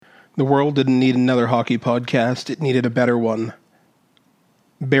The world didn't need another hockey podcast. It needed a better one.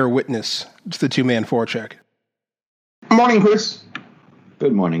 Bear witness to the two-man forecheck. Morning, Chris.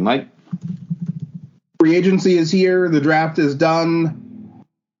 Good morning, Mike. Free agency is here. The draft is done.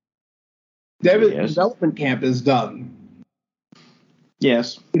 Development camp is done.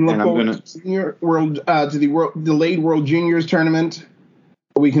 Yes, We can look forward to the delayed World Juniors tournament.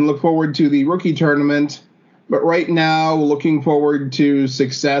 We can look forward to the rookie tournament. But right now, looking forward to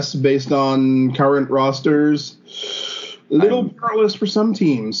success based on current rosters. Little perilous for some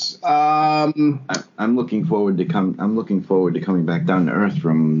teams. I'm looking forward to coming back down to earth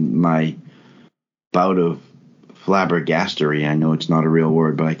from my bout of flabbergastery. I know it's not a real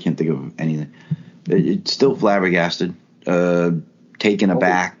word, but I can't think of anything. It's still flabbergasted. Taken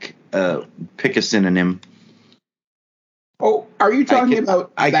aback. Pick a synonym. Oh, are you talking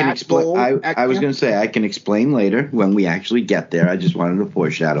about? I can explain. I was going to say I can explain later when we actually get there. I just wanted to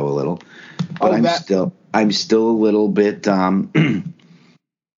foreshadow a little, but I'm still a little bit wow.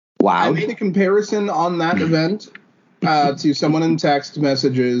 I made a comparison on that event to someone in text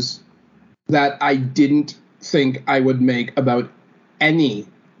messages that I didn't think I would make about anyone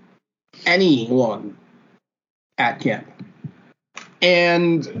at camp.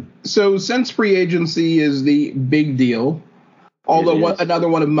 And so since free agency is the big deal, although another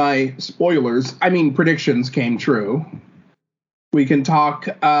one of my predictions came true, we can talk,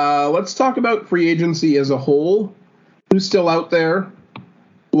 let's talk about free agency as a whole. Who's still out there?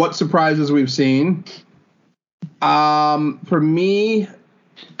 What surprises we've seen? For me,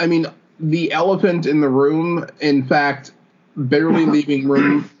 the elephant in the room, in fact, barely leaving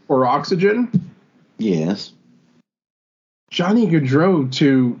room for oxygen. Yes. Johnny Gaudreau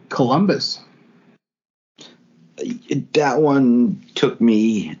to Columbus. That one took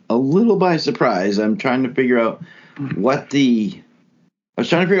me a little by surprise. I'm trying to figure out what the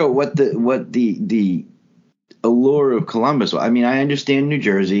allure of Columbus was. I mean, I understand New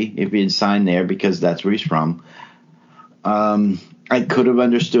Jersey if he had signed there because that's where he's from. I could have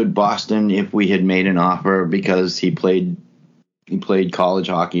understood Boston if we had made an offer because he played college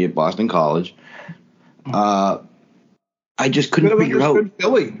hockey at Boston College. I just couldn't figure out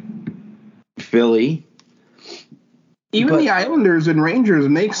Philly. Even the Islanders and Rangers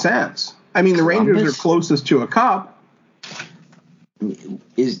make sense. I mean, the Rangers are closest to a cup.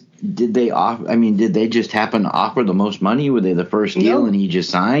 Did they just happen to offer the most money? Were they the first deal and he just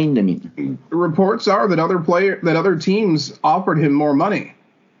signed? I mean, reports are that other teams offered him more money.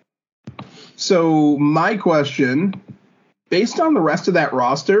 So my question, based on the rest of that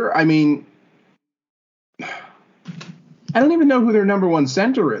roster, I mean, I don't even know who their number one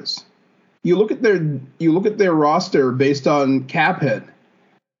center is. You look at their roster based on cap hit,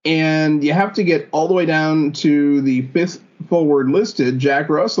 and you have to get all the way down to the fifth forward listed, Jack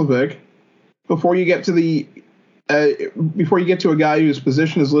Roslovic, before you get to a guy whose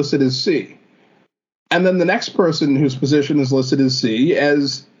position is listed as C. And then the next person whose position is listed as C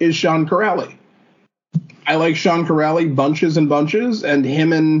is Sean Kuraly. I like Sean Kuraly bunches and bunches, and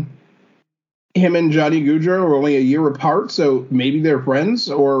him and Johnny Gaudreau are only a year apart, so maybe they're friends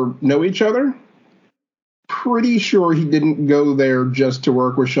or know each other. Pretty sure he didn't go there just to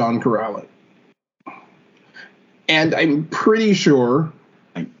work with Sean Kuraly. And I'm pretty sure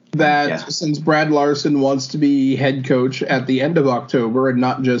that since Brad Larson wants to be head coach at the end of October and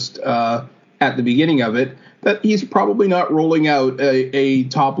not just at the beginning of it, that he's probably not rolling out a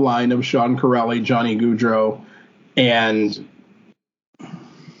top line of Sean Kuraly, Johnny Gaudreau, and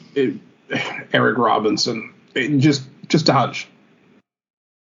Eric Robinson. Just a hunch.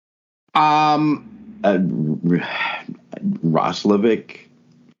 Roslovic,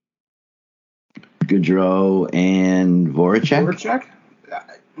 Gaudreau, and Voracek?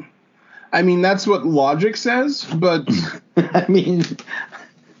 I mean, that's what logic says, but I mean,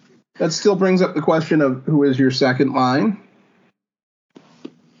 that still brings up the question of who is your second line.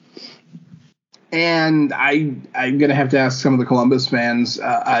 And I'm going to have to ask some of the Columbus fans.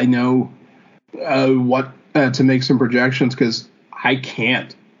 I know what to make some projections because I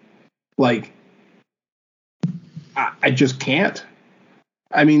can't. I just can't.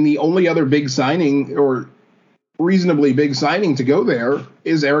 I mean, the only other big signing or reasonably big signing to go there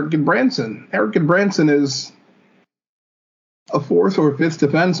is Erik Gudbranson. Erik Gudbranson is a fourth or fifth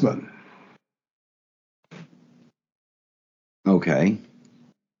defenseman. Okay.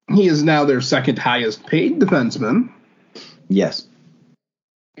 He is now their second highest paid defenseman. Yes.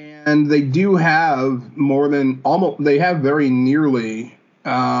 And they do have they have very nearly, they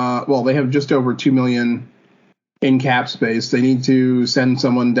have just over $2 million in cap space. They need to send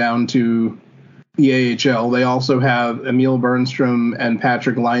someone down to the AHL. They also have Emil Bernstrom and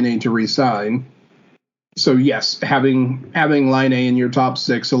Patrick Laine to re-sign. So yes, having Laine in your top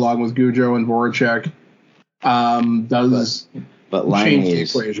six along with Gaudreau and Voracek does but change the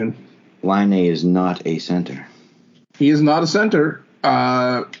equation. Laine is not a center. He is not a center.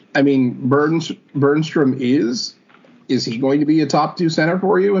 I mean, Bernstrom is. Is he going to be a top two center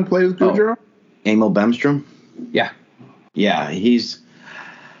for you and play with Gaudreau? Emil Bemstrom? Yeah. Yeah, he's.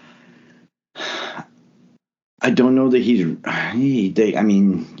 I don't know that he's. I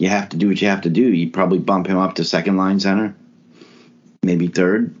mean, you have to do what you have to do. You probably bump him up to second line center, maybe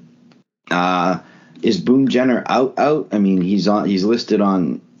third. Is Boone Jenner out? I mean, he's listed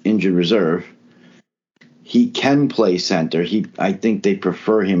on injured reserve. He can play center. I think they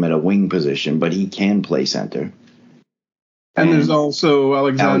prefer him at a wing position, but he can play center. And there's also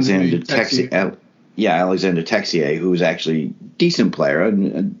Alexander Texier. Alexander Texier, who's actually a decent player.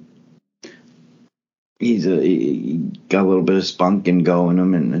 He got a little bit of spunk and go in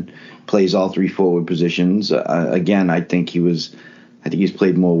him, and plays all three forward positions. Again, I think he's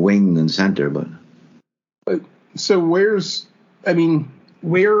played more wing than center, but. So where is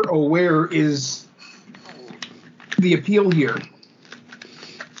the appeal here?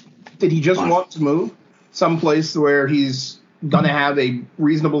 Did he just want to move someplace where he's going to have a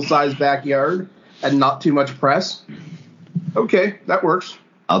reasonable sized backyard and not too much press? Okay, that works.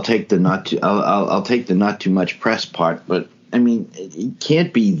 I'll take the not too much press part, but I mean, it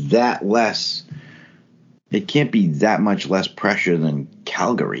can't be that less. It can't be that much less pressure than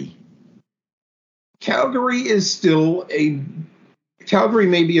Calgary. Calgary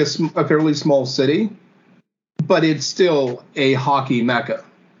may be a fairly small city, but it's still a hockey mecca.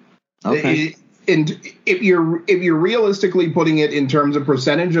 Okay. And if you're realistically putting it in terms of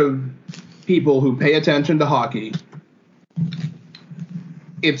percentage of people who pay attention to hockey,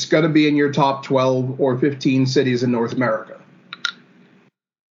 it's going to be in your top 12 or 15 cities in North America.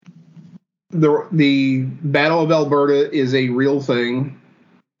 The Battle of Alberta is a real thing.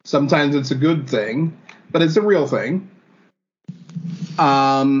 Sometimes it's a good thing, but it's a real thing.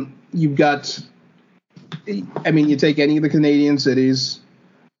 You've got, you take any of the Canadian cities,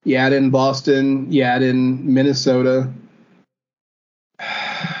 you add in Boston, you add in Minnesota.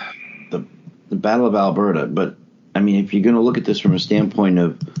 The Battle of Alberta, but I mean, if you're going to look at this from a standpoint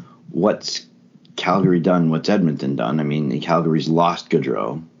of what's Calgary done, what's Edmonton done, I mean, Calgary's lost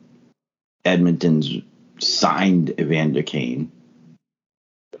Gaudreau. Edmonton's signed Evander Kane.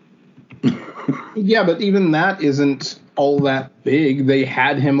 Yeah, but even that isn't all that big. They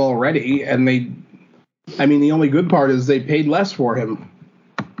had him already, and the only good part is they paid less for him.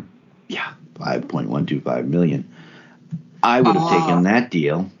 Yeah, $5.125 million. I would have taken that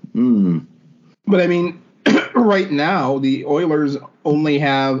deal. But I mean, right now the Oilers only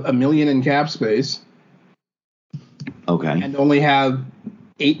have $1 million in cap space. Okay. And only have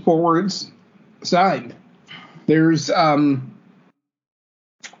 8 forwards signed. There's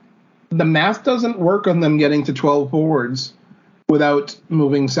the math doesn't work on them getting to 12 forwards without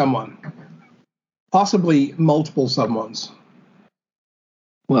moving someone. Possibly multiple someones.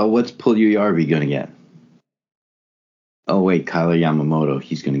 Well, what's Puljujarvi going to get? Oh, wait, Kyler Yamamoto.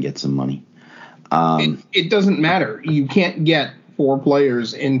 He's going to get some money. It doesn't matter. You can't get 4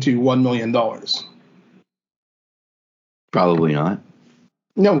 players into $1 million. Probably not.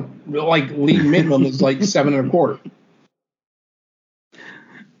 No, like league minimum is like 7.25.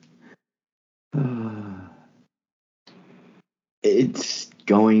 It's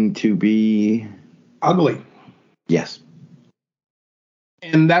going to be ugly. Yes.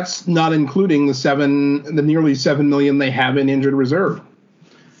 And that's not including the nearly $7 million they have in injured reserve.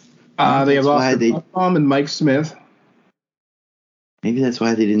 They have Oscar Tom and Mike Smith. Maybe that's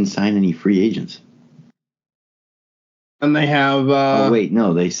why they didn't sign any free agents. And they have...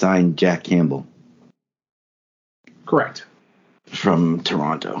 they signed Jack Campbell. Correct. From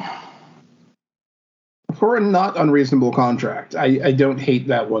Toronto. For a not unreasonable contract. I don't hate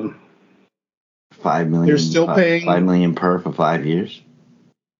that one. $5 million. They're still paying... $5 million per for 5 years?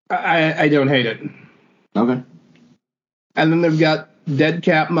 I don't hate it. Okay. And then they've got dead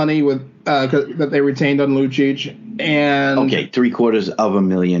cap money with that they retained on Lucic. And okay,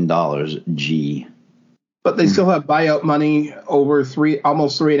 $750,000. G. But they still have buyout money over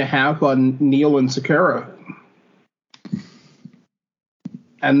almost 3.5 on Neal and Sekera.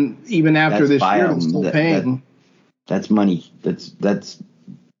 And even after this year, they're still paying. That's money. That's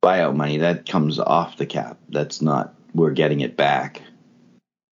buyout money. That comes off the cap. That's not. We're getting it back.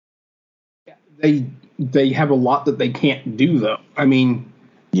 They have a lot that they can't do, though. I mean,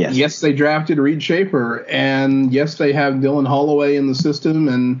 yes, they drafted Reed Schaefer, and yes, they have Dylan Holloway in the system,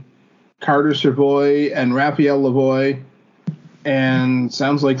 and Carter Savoy and Raphael Lavoie, and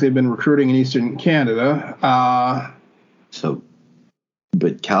sounds like they've been recruiting in Eastern Canada.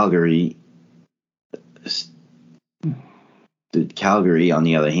 But Calgary, on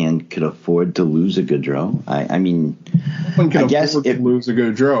the other hand, could afford to lose a Gaudreau. I mean, one can afford to lose a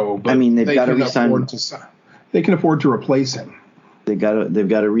Gaudreau, but they've got to resign. They can afford to replace him. They've got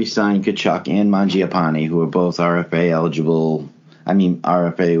to re-sign Tkachuk and Mangiapane, who are both RFA eligible. I mean,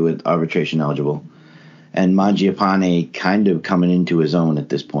 RFA with arbitration eligible. And Mangiapane kind of coming into his own at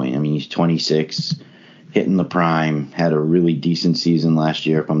this point. I mean, he's 26, hitting the prime, had a really decent season last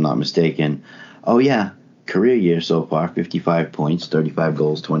year, if I'm not mistaken. Oh, yeah, career year so far, 55 points, 35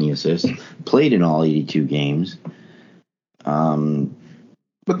 goals, 20 assists. Played in all 82 games.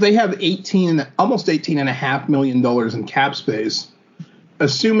 But they have almost $18.5 million in cap space.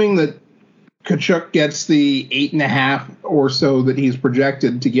 Assuming that Tkachuk gets the 8.5 or so that he's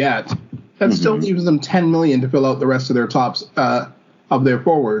projected to get, that still leaves them $10 million to fill out the rest of their tops of their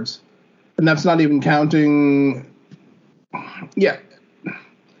forwards, and that's not even counting. Yeah,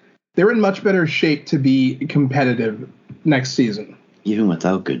 they're in much better shape to be competitive next season. Even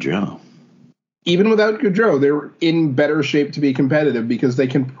without Gaudreau. Even without Gaudreau, they're in better shape to be competitive because they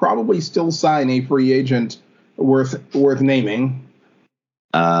can probably still sign a free agent worth naming.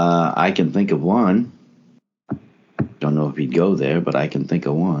 I can think of one. Don't know if he'd go there, but I can think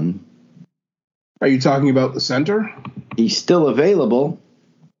of one. Are you talking about the center? He's still available.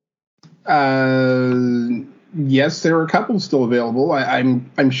 Yes, there are a couple still available.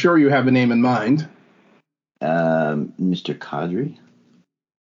 I'm sure you have a name in mind. Mr. Kadri.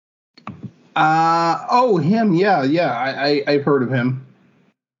 Him. Yeah. I've heard of him.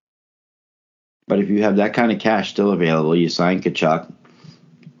 But if you have that kind of cash still available, you sign Tkachuk.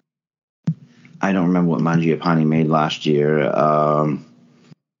 I don't remember what Mangiapane made last year.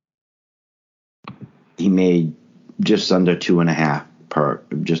 He made just under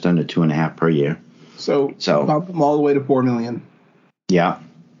 2.5 per year. So bump them all the way to $4 million. Yeah.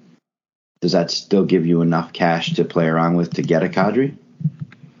 Does that still give you enough cash to play around with to get a Kadri?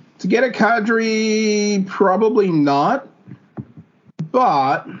 To get a Kadri, probably not.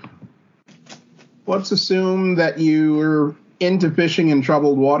 But let's assume that you're into fishing in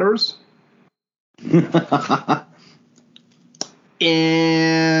troubled waters.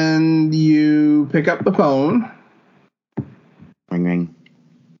 And you pick up the phone. Ring, ring.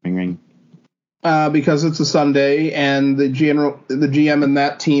 Ring, ring. Because it's a Sunday and the GM in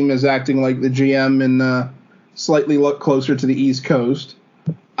that team is acting like the GM in slightly closer to the East Coast.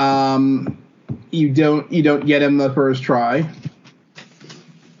 You don't get him the first try.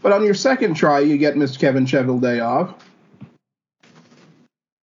 But on your second try, you get Mr. Kevin Cheveldayoff.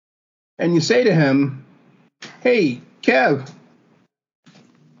 And you say to him, "Hey, Kev,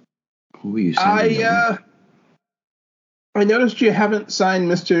 who are you sending I noticed you haven't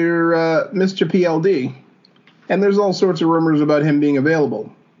signed Mr. PLD, and there's all sorts of rumors about him being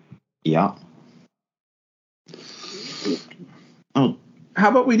available." Yeah. Oh. How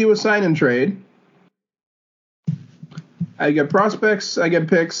about we do a sign and trade? I get prospects, I get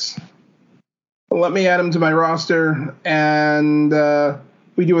picks. Let me add them to my roster, and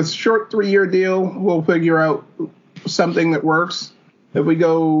we do a short 3-year deal. We'll figure out something that works. If we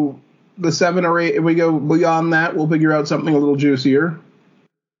go the 7 or 8, if we go beyond that, we'll figure out something a little juicier.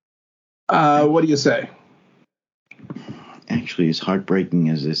 What do you say? Actually, as heartbreaking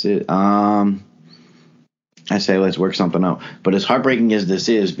as this is, I say let's work something out. But as heartbreaking as this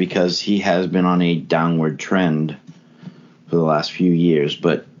is, because he has been on a downward trend for the last few years,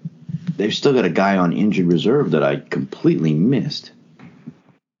 but they've still got a guy on injured reserve that I completely missed.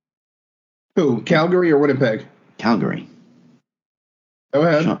 Who, Calgary or Winnipeg? Calgary. Go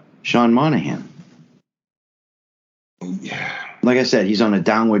ahead. Sean Monahan. Yeah. Like I said, he's on a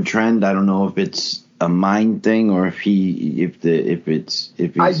downward trend. I don't know if it's a mind thing or if it's.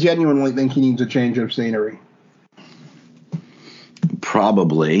 I genuinely think he needs a change of scenery.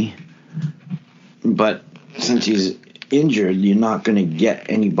 Probably. But since he's injured, you're not going to get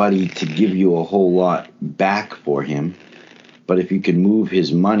anybody to give you a whole lot back for him. But if you can move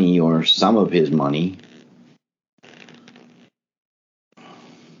his money or some of his money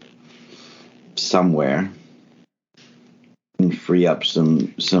somewhere and free up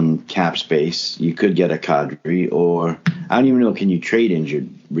some cap space, you could get a Kadri, or I don't even know, can you trade injured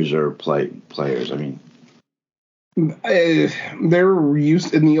reserve players? I mean, they're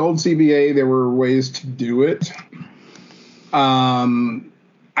used in the old CBA. There were ways to do it.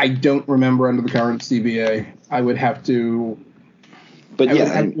 I don't remember under the current CBA. I would have to. But I would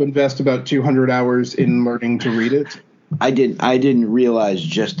have to invest about 200 hours in learning to read it. I didn't realize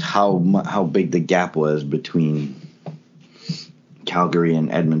just how big the gap was between Calgary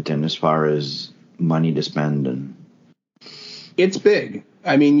and Edmonton as far as money to spend, and it's big.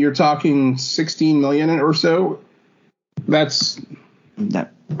 I mean, you're talking 16 million or so. That's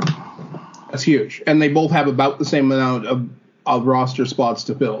huge, and they both have about the same amount of roster spots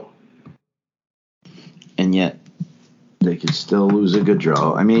to fill. And yet, they could still lose a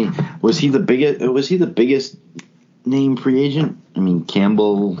Gaudreau. I mean, was he the biggest name free agent? I mean,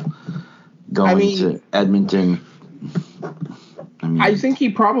 Campbell going to Edmonton. I think he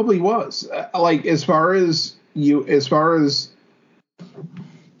probably was. As far as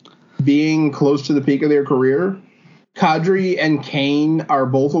being close to the peak of their career, Kadri and Kane are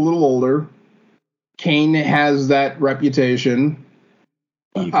both a little older. Kane has that reputation,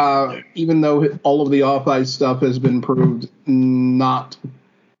 even though all of the off-ice stuff has been proved not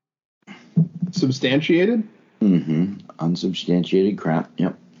substantiated. Mm-hmm. Unsubstantiated crap.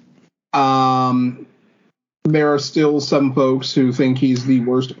 Yep. There are still some folks who think he's the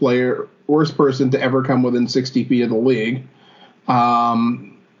worst person to ever come within 60 feet of the league.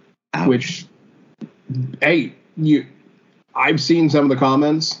 Which, hey, I've seen some of the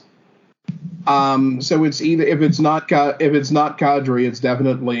comments. So it's either if it's not Kadri, it's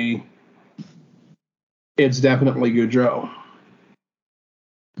definitely Gaudreau.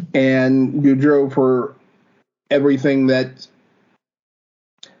 And Gaudreau for everything that.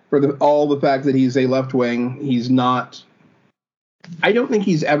 All the fact that he's a left wing, he's not. I don't think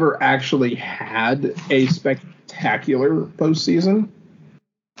he's ever actually had a spectacular postseason,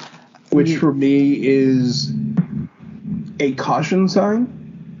 which for me is a caution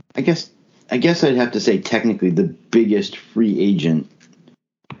sign. I guess I'd have to say technically the biggest free agent,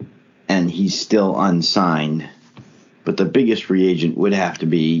 and he's still unsigned. But the biggest free agent would have to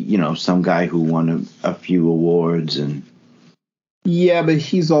be, some guy who won a few awards and. Yeah, but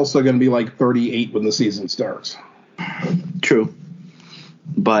he's also going to be like 38 when the season starts. True.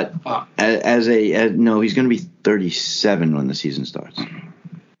 But he's going to be 37 when the season starts.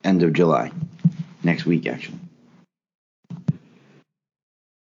 End of July. Next week, actually.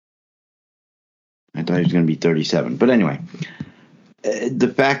 I thought he was going to be 37. But anyway,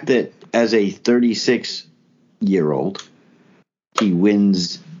 the fact that as a 36-year-old, he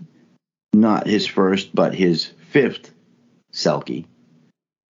wins not his first, but his fifth Selke.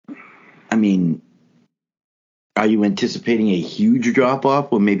 I mean, are you anticipating a huge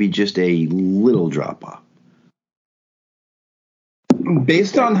drop-off or maybe just a little drop-off?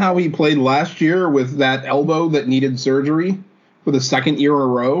 Based on how he played last year with that elbow that needed surgery for the second year in a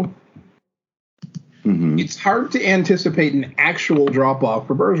row, It's hard to anticipate an actual drop-off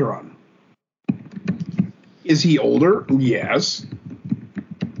for Bergeron. Is he older? Yes.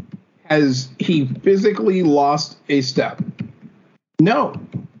 Has he physically lost a step? No.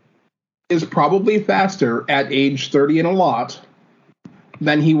 Is probably faster at age 30 and a lot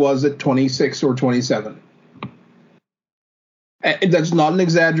than he was at 26 or 27. That's not an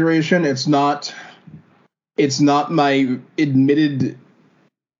exaggeration. It's not my admitted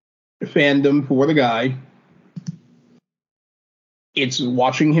fandom for the guy. It's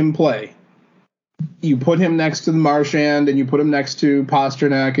watching him play. You put him next to the Marchand, and you put him next to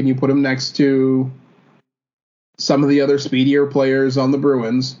Pasternak, and you put him next to some of the other speedier players on the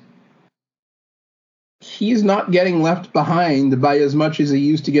Bruins. He's not getting left behind by as much as he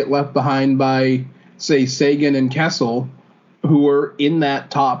used to get left behind by, say, Sagan and Kessel, who were in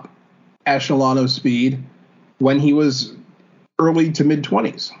that top echelon of speed when he was early to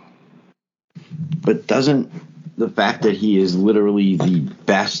mid-20s. But doesn't the fact that he is literally the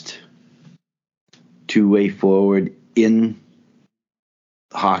best two-way forward in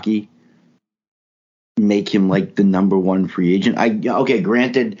hockey make him like the number one free agent? Okay,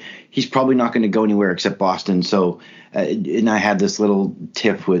 granted, he's probably not going to go anywhere except Boston. So, and I had this little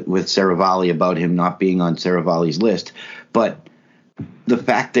tiff with Saravalli about him not being on Saravalli's list. But the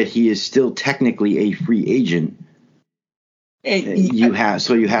fact that he is still technically a free agent, you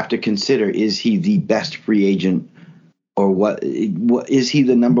have to consider: is he the best free agent, or what is he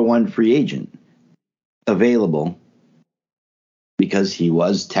the number one free agent available? Because he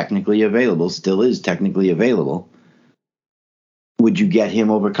was technically available, still is technically available. Would you get him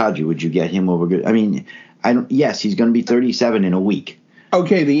over Kadri? Would you get him over? I mean, yes, he's going to be 37 in a week.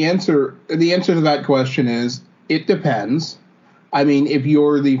 Okay, the answer to that question is it depends. I mean, if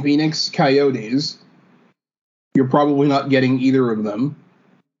you're the Phoenix Coyotes, you're probably not getting either of them.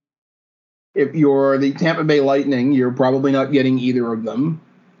 If you're the Tampa Bay Lightning, you're probably not getting either of them.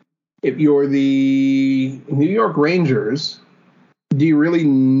 If you're the New York Rangers, do you really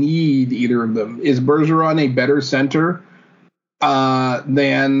need either of them? Is Bergeron a better center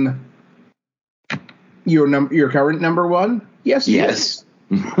than your current number one? Yes. Yes.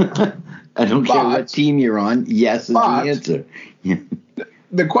 I don't care what team you're on. Yes is the answer.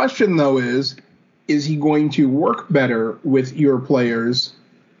 The question, though, is he going to work better with your players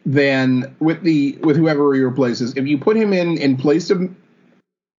than with whoever he replaces? If you put him in place of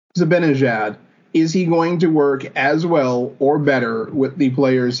Zibanejad, is he going to work as well or better with the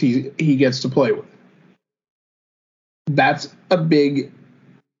players he gets to play with? That's a big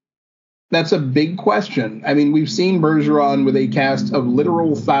question. I mean, we've seen Bergeron with a cast of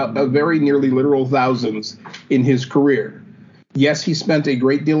very nearly literal thousands in his career. Yes, he spent a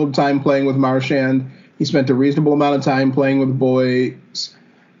great deal of time playing with Marchand. He spent a reasonable amount of time playing with boys.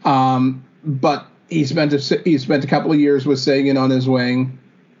 But he spent a couple of years with Seguin on his wing.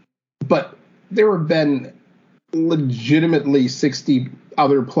 But there have been legitimately 60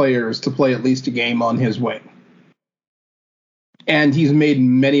 other players to play at least a game on his wing. And he's made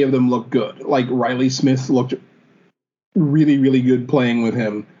many of them look good. Like Riley Smith looked really, really good playing with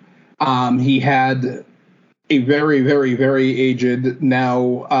him. He had a very, very, very aged,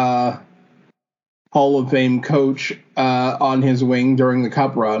 now Hall of Fame coach on his wing during the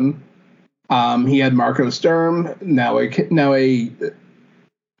Cup run. He had Marco Sturm, now a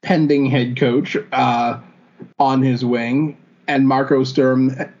pending head coach on his wing, and Marco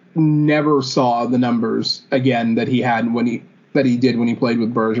Sturm never saw the numbers again that he did when he played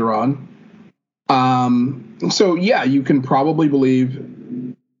with Bergeron. So yeah, you can probably believe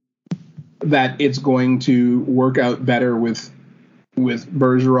that it's going to work out better with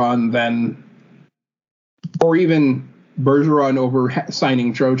Bergeron than, or even Bergeron over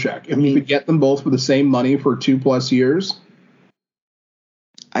signing Trocheck. If you could get them both for the same money for 2+ years.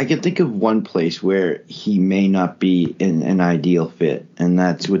 I can think of one place where he may not be an ideal fit, and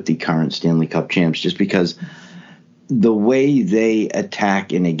that's with the current Stanley Cup champs, just because the way they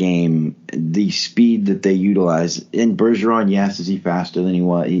attack in a game, the speed that they utilize. In Bergeron, yes, is he faster than he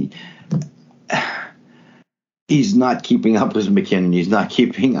was? He's not keeping up with McKinnon. He's not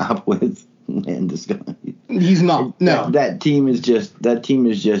keeping up with Landeskog. He's not. No, that team is just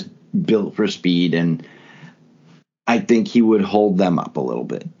built for speed, and I think he would hold them up a little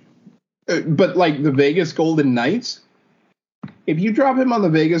bit. But like the Vegas Golden Knights, if you drop him on the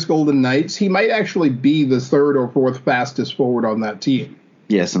Vegas Golden Knights, he might actually be the third or fourth fastest forward on that team.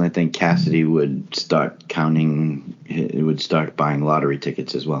 Yes, and I think Cassidy would start buying lottery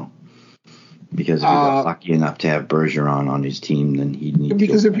tickets as well. Because if he got lucky enough to have Bergeron on his team, then he'd need to.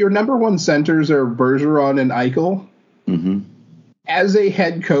 Because if your number one centers are Bergeron and Eichel, as a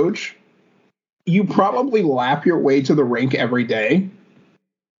head coach, you probably lap your way to the rink every day.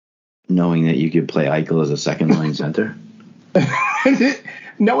 Knowing that you could play Eichel as a second-line center?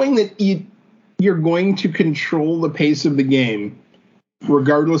 Knowing that you're going to control the pace of the game,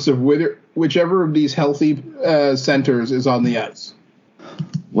 regardless of whichever of these healthy centers is on the ice.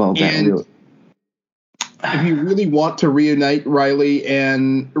 Well, if you really want to reunite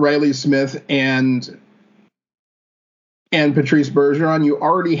Riley Smith and Patrice Bergeron, you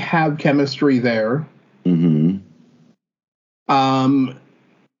already have chemistry there. Mm-hmm.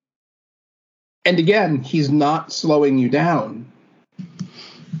 And again, he's not slowing you down.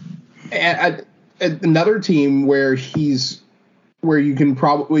 And another team where you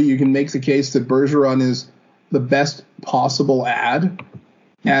can make the case that Bergeron is the best possible ad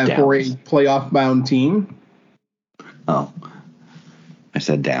for a playoff-bound team. Oh, I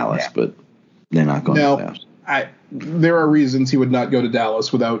said Dallas, but they're not going to playoffs. There are reasons he would not go to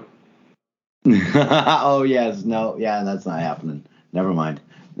Dallas without. Oh yes, no, yeah, that's not happening. Never mind.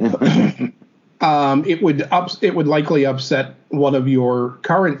 It would likely upset one of your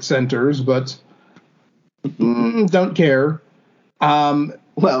current centers, but don't care.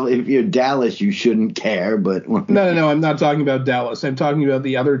 Well, if you're Dallas, you shouldn't care, but no, I'm not talking about Dallas. I'm talking about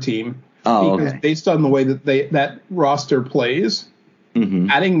the other team. Oh, because okay. Based on the way that that roster plays,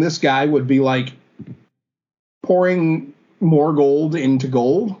 adding this guy would be like pouring more gold into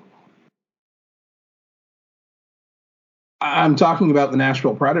gold. I'm talking about the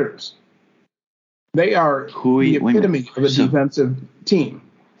Nashville Predators. They are the epitome of a defensive team.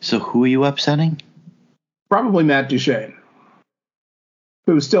 So who are you upsetting? Probably Matt Duchene,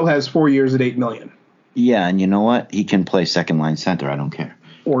 who still has 4 years at $8 million. Yeah, and you know what? He can play second line center. I don't care.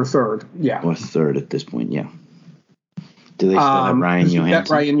 Or third, yeah. Or third at this point, yeah. Do they still have Ryan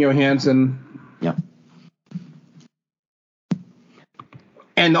Johansson? Ryan Johansson. Yep.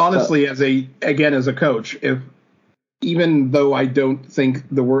 And honestly, as a coach, even though I don't think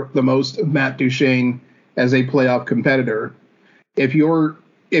the most of Matt Duchene as a playoff competitor, if you're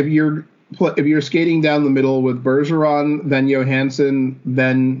if you're skating down the middle with Bergeron, then Johansson,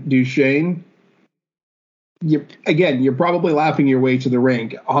 then Duchesne, you're probably laughing your way to the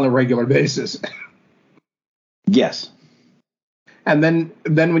rink on a regular basis. Yes. And then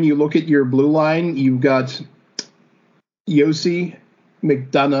when you look at your blue line, you've got Yossi,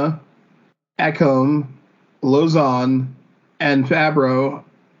 McDonough, Ekholm, Lauzon, and Fabro,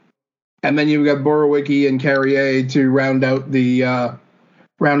 and then you've got Borowiecki and Carrier to round out the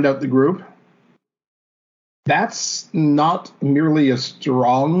group. That's not merely a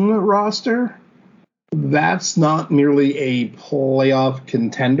strong roster. That's not merely a playoff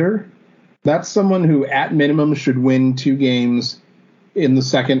contender. That's someone who, at minimum, should win 2 games in the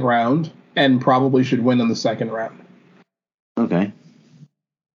second round, and probably should win in the second round. Okay.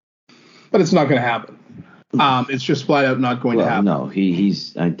 But it's not going to happen. It's just flat out not going to happen. No,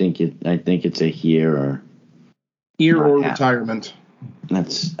 he's. I think it's a here or retirement.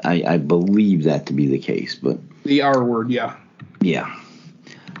 That's. I believe that to be the case, but the R word, yeah. Yeah.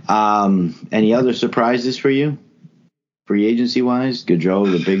 Any other surprises for you? Free agency wise, Gaudreau,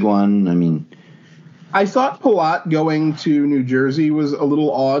 the big one. I mean, I thought Palat going to New Jersey was a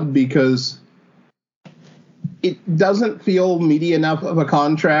little odd because it doesn't feel meaty enough of a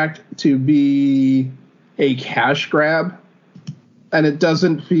contract to be a cash grab, and it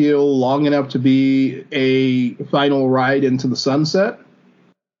doesn't feel long enough to be a final ride into the sunset.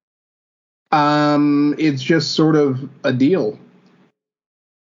 It's just sort of a deal.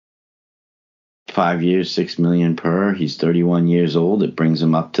 5 years, $6 million per. He's 31 years old. It brings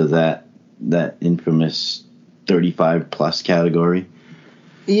him up to that infamous 35 plus category.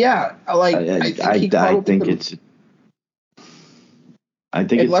 Yeah, like I think it's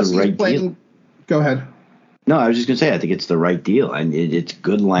the right deal. Go ahead. No, I was just gonna say I think it's the right deal, and it's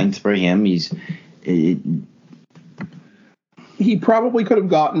good length for him. He probably could have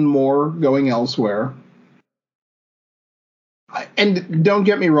gotten more going elsewhere. And don't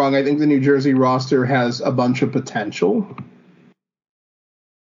get me wrong, I think the New Jersey roster has a bunch of potential.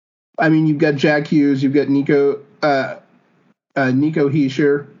 I mean, you've got Jack Hughes, you've got Nico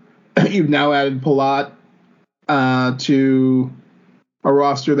Hischier. You've now added Palat to a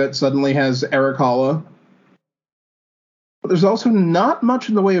roster that suddenly has Eric Holla. But there's also not much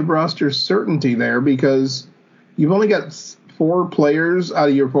in the way of roster certainty there because you've only got 4 players out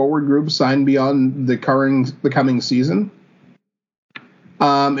of your forward group signed beyond the coming season.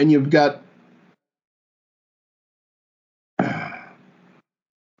 And you've got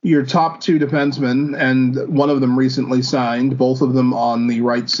your top 2 defensemen, and one of them recently signed, both of them on the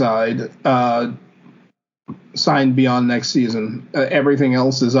right side, signed beyond next season. Everything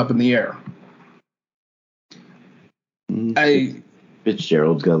else is up in the air.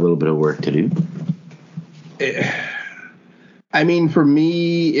 Fitzgerald's got a little bit of work to do. I mean, for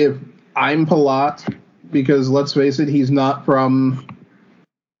me, if I'm Palat, because let's face it, he's not from...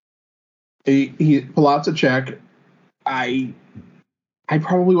 Palat's a Czech. I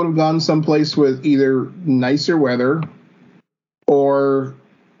probably would have gone someplace with either nicer weather or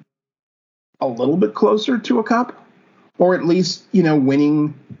a little bit closer to a cup, or at least,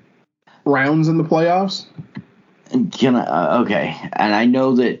 winning rounds in the playoffs. Okay, and I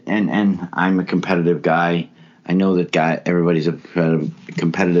know that, and I'm a competitive guy. I know that everybody's a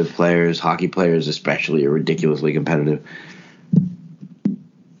competitive players, hockey players especially, are ridiculously competitive.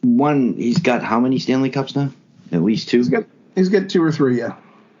 He's got how many Stanley Cups now? At least 2? He's got 2 or 3, yeah.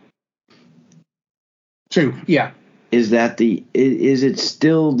 2, yeah. Is it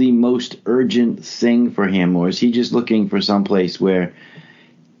still the most urgent thing for him, or is he just looking for someplace where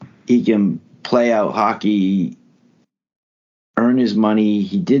he can play out hockey, earn his money?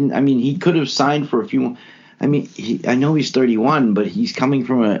 He could have signed for a few. I I know he's 31, but he's coming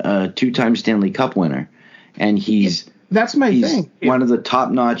from a 2-time Stanley Cup winner, and that's my thing. One of the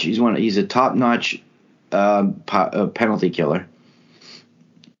top notch. He's a top notch penalty killer.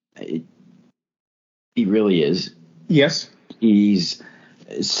 He really is. Yes. He's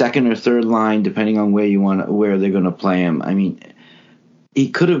second or third line, depending on where they're going to play him. I mean, he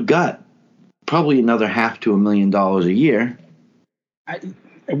could have got probably another $500,000 to $1 million a year.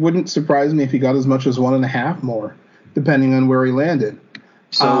 It wouldn't surprise me if he got as much as 1.5 more, depending on where he landed.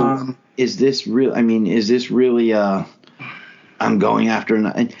 So is this real? I mean, is this really? I'm going after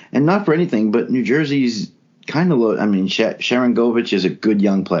and not for anything, but New Jersey's kind of low. I mean, Sharangovich is a good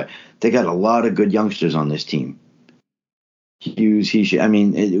young player. They got a lot of good youngsters on this team. Hughes,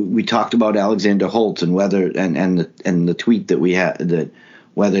 we talked about Alexander Holtz and whether and the tweet that we had that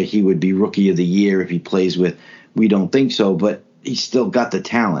whether he would be Rookie of the Year if he plays with. We don't think so, but he's still got the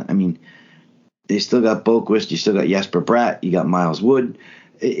talent. I mean, they still got Boquist, you still got Jesper Bratt, you got Miles Wood.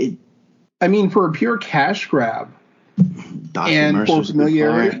 I mean, for a pure cash grab Dr. and for Mercer's a good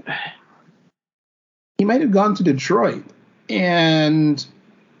familiarity, player. he might have gone to Detroit. And,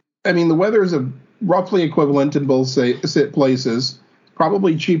 I mean, the weather is roughly equivalent in both places.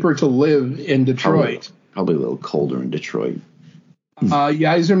 Probably cheaper to live in Detroit. Probably a little colder in Detroit.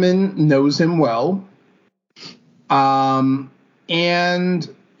 Yzerman knows him well. And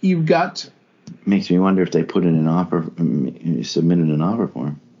you've got... Makes me wonder if they submitted an offer for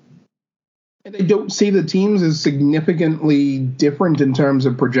him. And I don't see the teams as significantly different in terms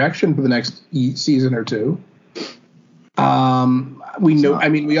of projection for the next season or two.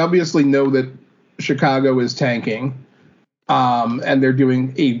 We obviously know that Chicago is tanking, and they're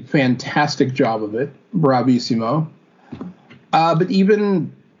doing a fantastic job of it. Bravissimo. But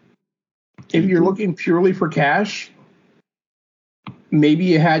even if you're looking purely for cash, maybe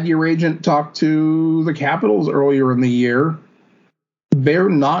you had your agent talk to the Capitals earlier in the year. They're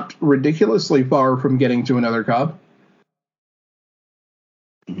not ridiculously far from getting to another cup.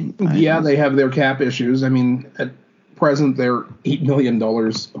 Yeah, they have their cap issues. I mean, at present, they're $8 million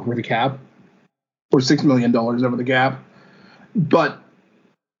over the cap, or $6 million over the cap. But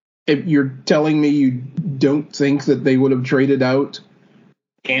if you're telling me you don't think that they would have traded out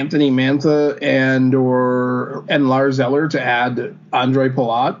Anthony Mantha and Lars Eller to add Andre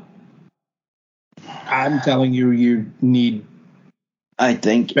Palat, I'm telling you need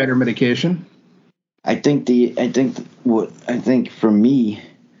better medication. I think for me,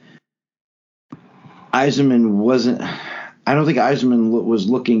 Yzerman wasn't. I don't think Yzerman was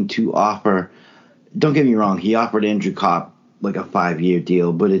looking to offer. Don't get me wrong. He offered Andrew Kopp like a 5-year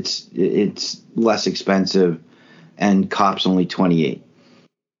deal, but it's less expensive, and Kopp's only 28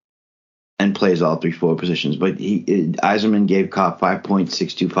 and plays all 3 forward positions. But Yzerman gave Kopp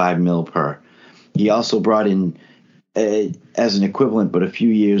 $5.625 million per. He also brought in, as an equivalent, but a few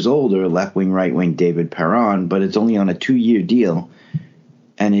years older, left wing, right wing David Perron, but it's only on a 2-year deal,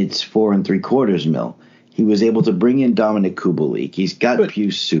 and it's $4.75 million. He was able to bring in Dominic Kubalik. He's got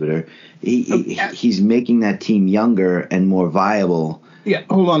Pius Suter. He's making that team younger and more viable. Yeah,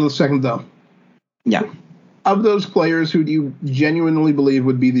 hold on a second though. Yeah. Of those players, who do you genuinely believe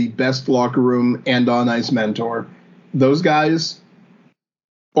would be the best locker room and on ice mentor? Those guys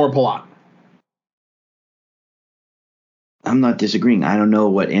or Palat? I'm not disagreeing. I don't know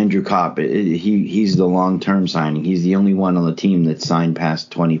what Andrew Kopp, he's the long-term signing. He's the only one on the team that signed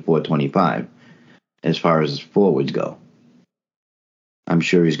past 24-25 as far as forwards go. I'm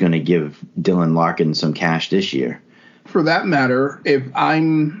sure he's going to give Dylan Larkin some cash this year. For that matter, if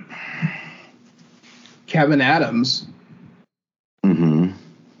I'm Kevin Adams,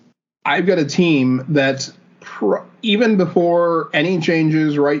 I've got a team that even before any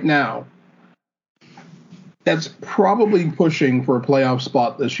changes right now, that's probably pushing for a playoff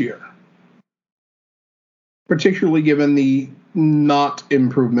spot this year, particularly given the not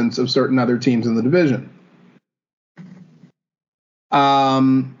improvements of certain other teams in the division.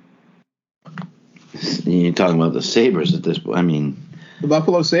 You're talking about the Sabres at this point. I mean, the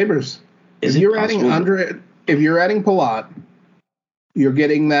Buffalo Sabres. If you're adding Palat, you're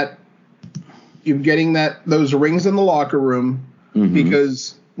getting those rings in the locker room,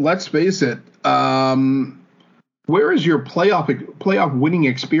 because let's face it, where is your playoff winning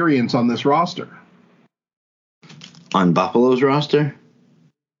experience on this roster? On Buffalo's roster?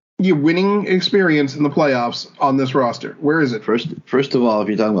 Your winning experience in the playoffs on this roster. Where is it? First of all, if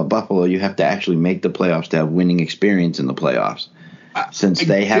you're talking about Buffalo, you have to actually make the playoffs to have winning experience in the playoffs. Since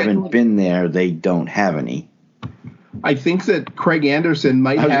they haven't been there, they don't have any. I think that Craig Anderson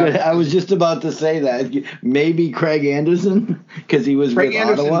might have. I was just about to say that. Maybe Craig Anderson, because he was with Ottawa. Craig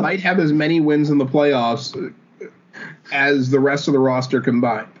Anderson might have as many wins in the playoffs as the rest of the roster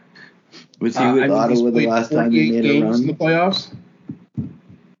combined. Was he with Ottawa the last time they made a run? In the playoffs?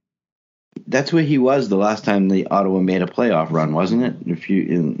 That's where he was the last time the Ottawa made a playoff run, wasn't it? A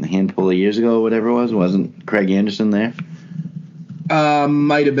handful of years ago, or whatever it was. Wasn't Craig Anderson there?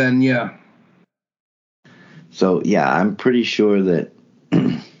 Might have been, yeah. So, yeah, I'm pretty sure that...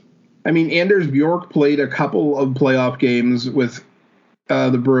 I mean, Anders Bjork played a couple of playoff games with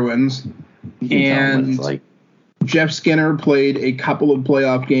the Bruins. And Jeff Skinner played a couple of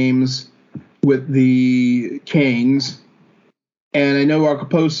playoff games with the Canes. And I know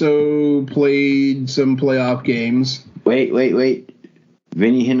Okposo played some playoff games. Wait.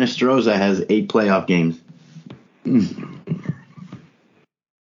 Vinny Hinostroza has 8 playoff games.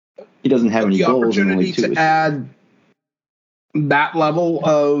 He doesn't have any goals. The opportunity to add that level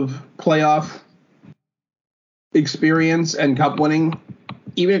of playoff experience and cup winning,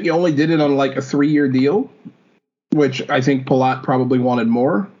 even if you only did it on like a 3-year deal, which I think Palat probably wanted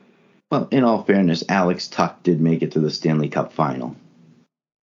more. Well, in all fairness, Alex Tuck did make it to the Stanley Cup final.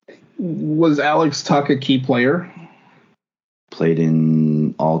 Was Alex Tuck a key player? Played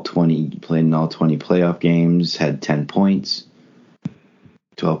in all 20 playoff games, had 10 points,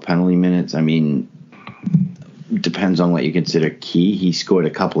 12 penalty minutes. I mean, depends on what you consider key. He scored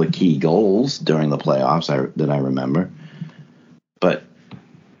a couple of key goals during the playoffs that I remember. But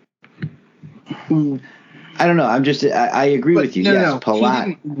I don't know. I agree with you. No. Palat,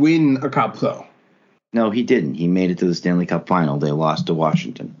 he didn't win a cup, though. No, he didn't. He made it to the Stanley Cup final. They lost to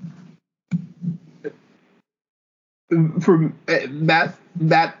Washington. For that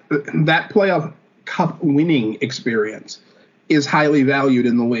playoff cup winning experience is highly valued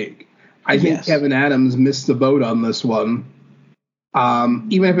in the league. I think Kevin Adams missed the boat on this one.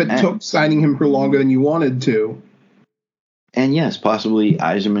 Even if it took signing him for longer than you wanted to. And yes, possibly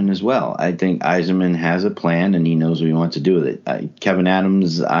Yzerman as well. I think Yzerman has a plan and he knows what he wants to do with it. Kevin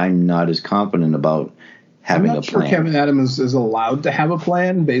Adams, I'm not as confident about having a plan. I'm not sure Kevin Adams is allowed to have a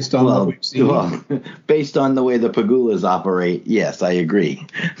plan based on what we've seen. Well, based on the way the Pagulas operate, yes, I agree.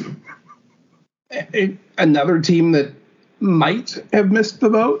 Another team that might have missed the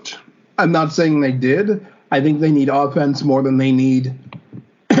boat. I'm not saying they did. I think they need offense more than they need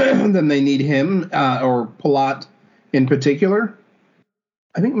him or Palat in particular.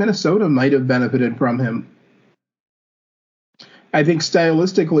 I think Minnesota might have benefited from him. I think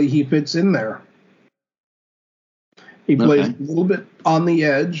stylistically he fits in there. He plays a little bit on the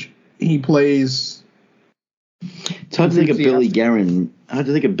edge. He plays. It's hard to think of Billy Guerin. Hard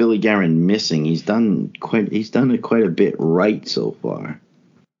to think of Billy Guerin missing. He's done it quite a bit right so far.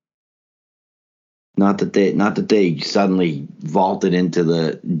 Not that they suddenly vaulted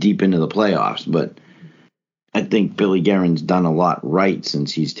deep into the playoffs, but I think Billy Guerin's done a lot right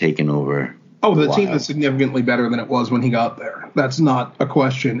since he's taken over. Oh, the team is significantly better than it was when he got there. That's not a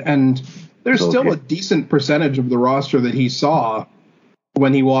question. And there's still a decent percentage of the roster that he saw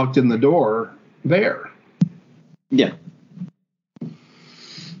when he walked in the door there. Yeah.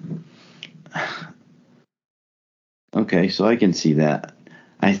 Okay, so I can see that.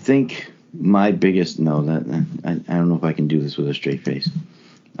 I think my biggest I don't know if I can do this with a straight face.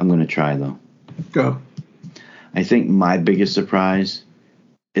 I'm going to try though. Go. I think my biggest surprise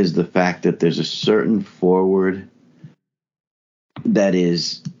is the fact that there's a certain forward that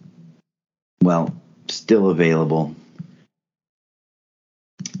is, still available.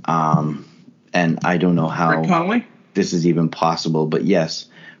 And I don't know how Brett Connolly? This is even possible, but yes,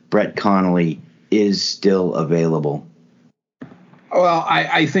 Brett Connolly is still available. Well,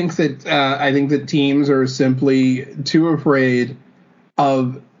 I think that teams are simply too afraid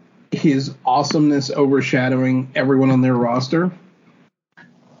of his awesomeness overshadowing everyone on their roster.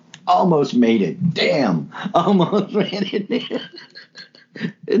 Almost made it. Damn. Almost made it.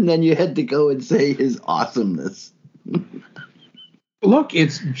 And then you had to go and say his awesomeness. Look,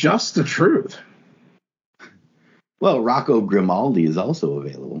 it's just the truth. Well, Rocco Grimaldi is also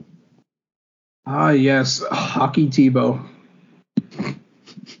available. Ah, yes. Hockey Tebow.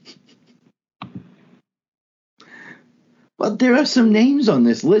 Well, there are some names on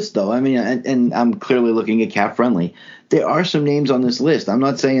this list, though. I mean, and I'm clearly looking at Cap Friendly. There are some names on this list. I'm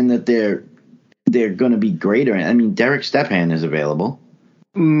not saying that they're going to be greater. I mean, Derek Stepan is available.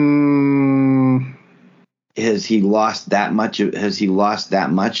 Has he lost that much? Has he lost that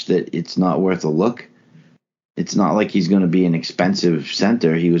much that it's not worth a look? It's not like he's going to be an expensive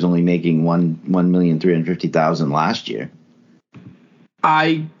center. He was only making $1,350,000 last year.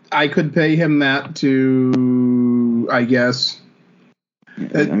 I could pay him that to, I guess.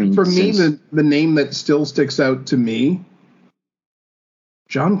 For me, the name that still sticks out to me,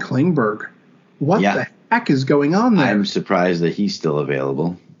 John Klingberg. What the heck is going on there? I'm surprised that he's still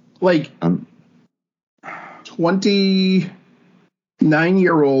available.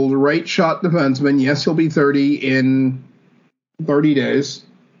 29-year-old right shot defenseman. Yes, he'll be 30 in 30 days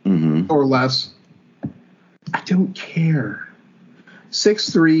or less. I don't care.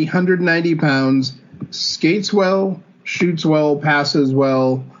 6'3", 190 pounds, skates well, shoots well, passes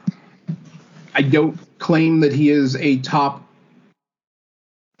well. I don't claim that he is a top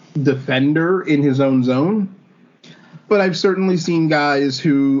defender in his own zone, but I've certainly seen guys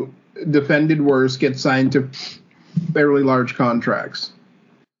who defended worse get signed to fairly large contracts.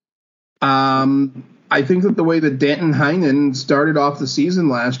 I think that the way that Danton Heinen started off the season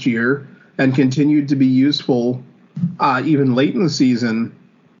last year and continued to be useful even late in the season,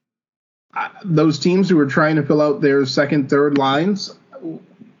 those teams who are trying to fill out their second, third lines,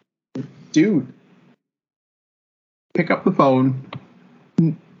 dude, pick up the phone,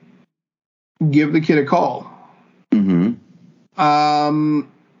 give the kid a call.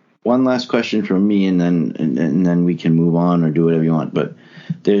 One last question from me, and then we can move on or do whatever you want. But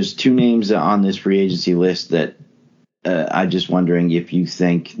there's two names on this free agency list that I'm just wondering if you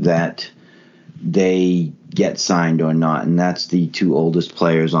think that they get signed or not, and that's the two oldest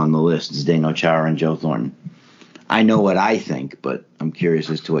players on the list, Zdeno Chara and Joe Thornton. I know what I think, but I'm curious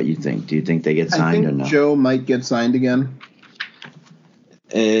as to what you think. Do you think they get signed or no? Joe might get signed again.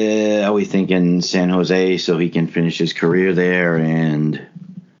 Are we thinking San Jose so he can finish his career there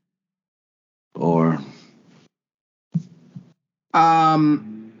or?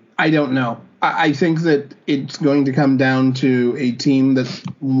 I don't know. I think that it's going to come down to a team that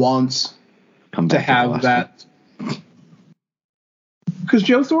wants to have that. Because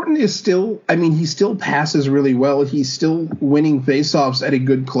Joe Thornton is still, he still passes really well. He's still winning faceoffs at a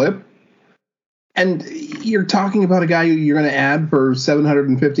good clip. And you're talking about a guy who you're going to add for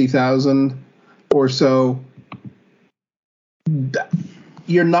 $750,000 or so.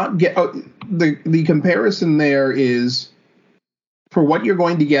 You're not the comparison there is for what you're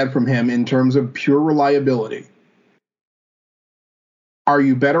going to get from him in terms of pure reliability. Are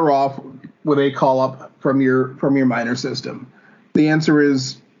you better off with a call up from your minor system? The answer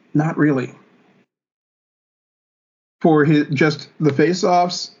is not really. For just the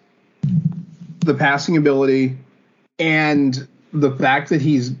face-offs, the passing ability, and the fact that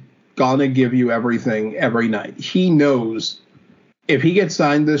he's gonna give you everything every night. He knows if he gets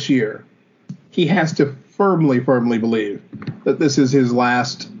signed this year, he has to firmly believe that this is his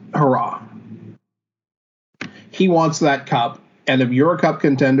last hurrah. He wants that cup, and if you're a cup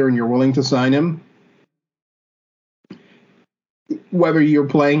contender and you're willing to sign him, whether you're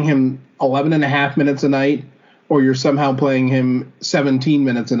playing him 11 and a half minutes a night or you're somehow playing him 17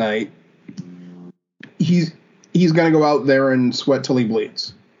 minutes a night, he's going to go out there and sweat till he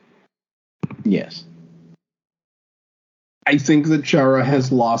bleeds. Yes. I think that Chara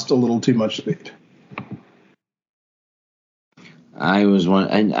has lost a little too much speed. I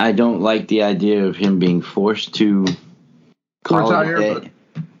don't like the idea of him being forced to retire.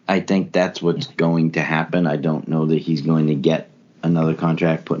 I think that's what's going to happen. I don't know that he's going to get another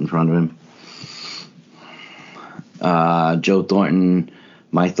contract put in front of him. Joe Thornton,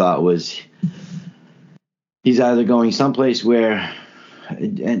 my thought was he's either going someplace where,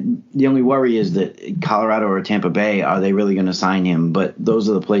 and the only worry is that Colorado or Tampa Bay, are they really going to sign him? But those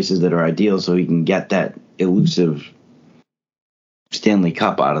are the places that are ideal so he can get that elusive Stanley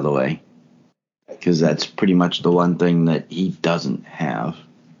Cup out of the way, because that's pretty much the one thing that he doesn't have.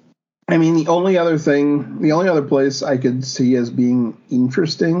 The only other place I could see as being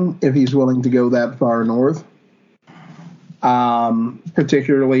interesting if he's willing to go that far north,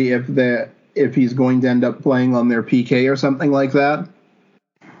 particularly if he's going to end up playing on their PK or something like that,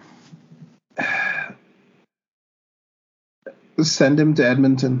 send him to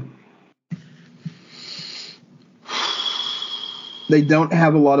Edmonton. They don't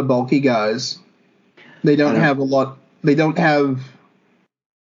have a lot of bulky guys. They don't have a lot. They don't have.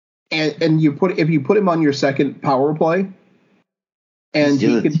 And if you put him on your second power play, and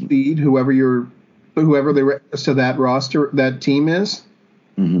he can feed whoever the rest of that roster, that team is,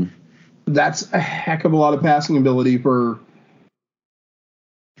 mm-hmm. That's a heck of a lot of passing ability for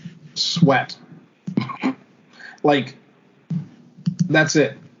Sweat. Like, that's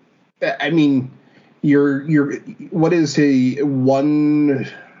it. What is he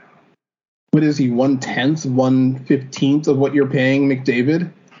 1/10, 1/15 of what you're paying McDavid?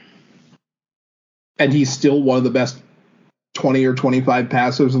 And he's still one of the best 20 or 25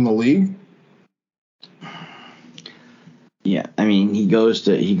 passers in the league. Yeah, he goes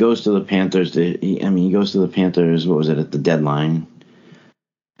to the Panthers. He goes to the Panthers. What was it at the deadline?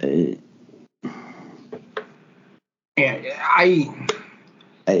 I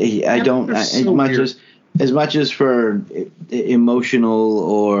don't as much as for emotional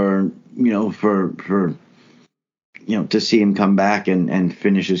or for to see him come back and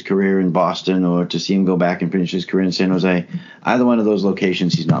finish his career in Boston, or to see him go back and finish his career in San Jose. Either one of those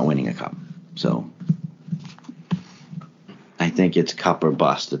locations, he's not winning a cup. So I think it's cup or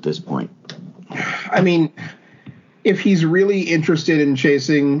bust at this point. If he's really interested in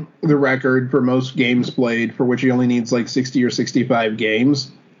chasing the record for most games played, for which he only needs like 60 or 65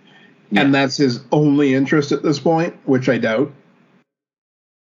 games, and that's his only interest at this point, which I doubt,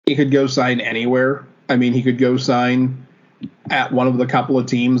 he could go sign anywhere. He could go sign at one of the couple of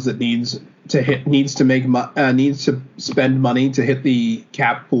teams that needs to spend money to hit the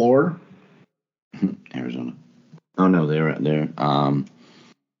cap floor. Arizona. Oh no, they're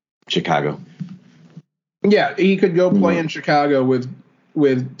Chicago. Yeah, he could go play in Chicago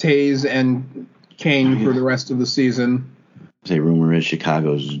with Taze and Kane for the rest of the season, Say, rumor is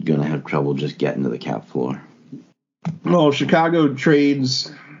Chicago's going to have trouble just getting to the cap floor. Well, Chicago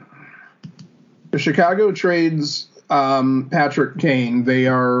trades Patrick Kane. They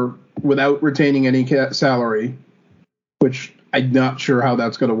are without retaining any salary, which I'm not sure how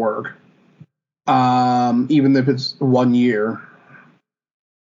that's going to work. Even if it's 1 year.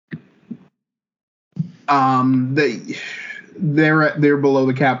 They're below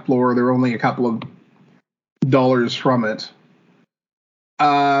the cap floor. They're only a couple of dollars from it.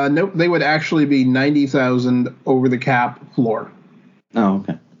 Nope, they would actually be 90,000 over the cap floor. Oh,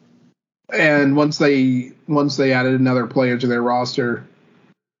 okay. And once they added another player to their roster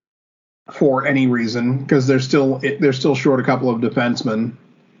for any reason, because they're still short a couple of defensemen.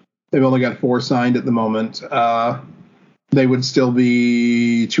 They've only got 4 signed at the moment. They would still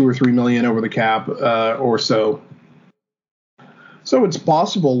be $2 or $3 million over the cap or so. So it's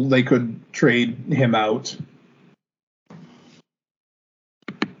possible they could trade him out.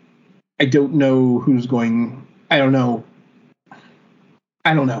 I don't know who's going. I don't know.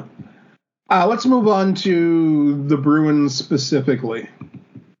 Let's move on to the Bruins specifically.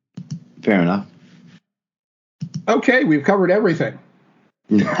 Fair enough. Okay, we've covered everything.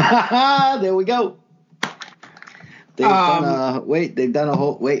 There we go. They've done a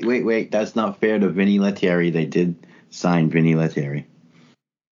whole. Wait. That's not fair to Vinny Lettieri. They did sign Vinny Lettieri.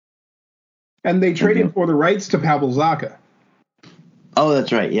 And they traded for the rights to Pavel Zacha. Oh,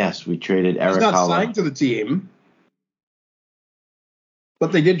 that's right. Yes, we traded Eric He's not Haula. signed to the team,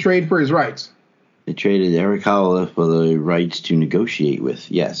 but they did trade for his rights. They traded Eric Haula for the rights to negotiate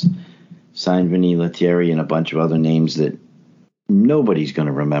with. Yes, signed Vinny Lettieri and a bunch of other names that nobody's going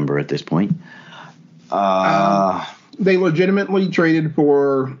to remember at this point. They legitimately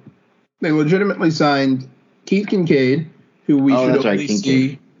signed Keith Kincaid, who we should only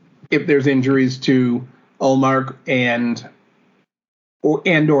see if there's injuries to Ullmark or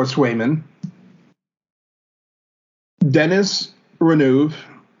Swayman. Dennis Renouve,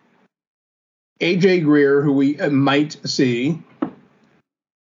 AJ Greer, who we might see,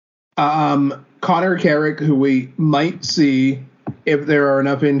 Connor Carrick, who we might see if there are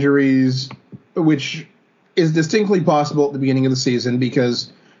enough injuries, which is distinctly possible at the beginning of the season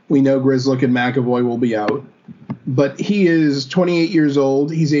because we know Grzelcyk and McAvoy will be out. But he is 28 years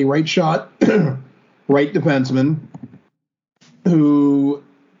old. He's a right shot, right defenseman who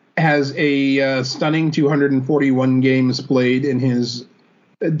has a stunning 241 games played in his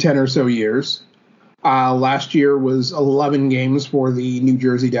 10 or so years. Last year was 11 games for the New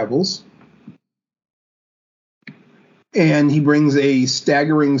Jersey Devils. And he brings a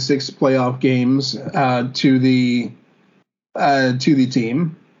staggering 6 playoff games to the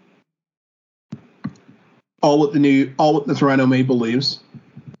team. All with the Toronto Maple Leafs.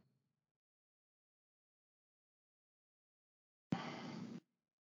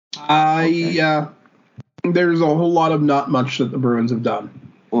 There's a whole lot of not much that the Bruins have done.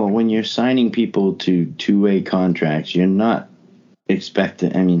 Well, when you're signing people to 2-way contracts, you're not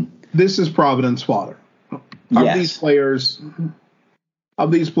expecting. I mean, this is Providence fodder. Yes.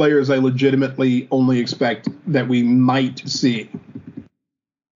 Of these players, I legitimately only expect that we might see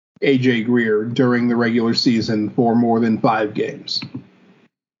AJ Greer during the regular season for more than 5 games.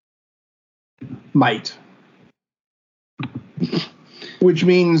 Might. Which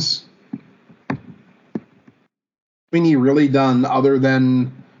means, he really done other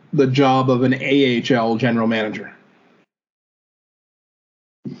than the job of an AHL general manager?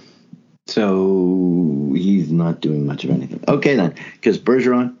 So he's not doing much of anything. Okay, then, because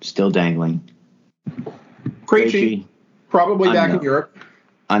Bergeron still dangling. Krejci probably unknown. Back in Europe.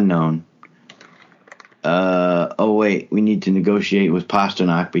 Unknown. Oh wait, we need to negotiate with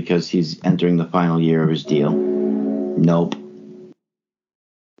Pasternak because he's entering the final year of his deal. Nope.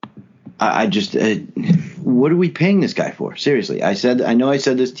 I just, what are we paying this guy for? Seriously, I know I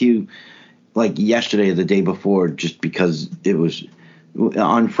said this to you like yesterday or the day before, just because it was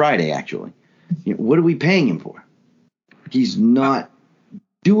on Friday, actually. What are we paying him for? He's not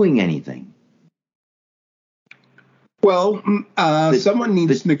doing anything. Well, someone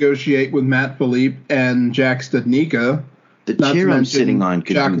needs to negotiate with Matt Philippe and Jack Studnicka. The chair I'm sitting on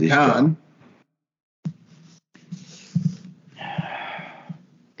could do this job.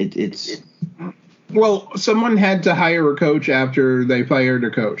 It's well, someone had to hire a coach after they fired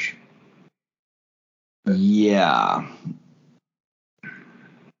a coach. Yeah.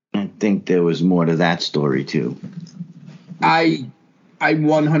 I think there was more to that story, too. I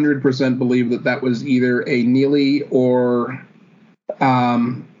 100% believe that was either a Neely or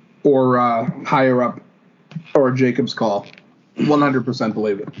higher up or Jacob's call. 100%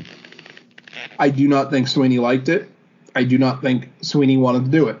 believe it. I do not think Sweeney liked it. I do not think Sweeney wanted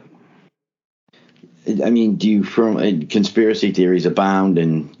to do it. I mean, conspiracy theories abound,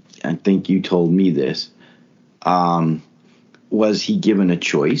 and I think you told me this. Was he given a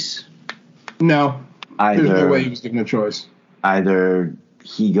choice? No. There's no way he was given a choice. Either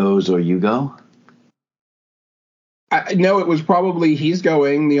he goes or you go? No, it was probably he's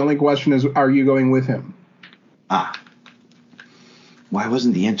going. The only question is, are you going with him? Why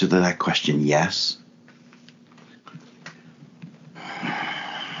wasn't the answer to that question yes?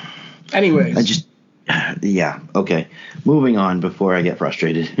 Anyways. Yeah, okay. Moving on before I get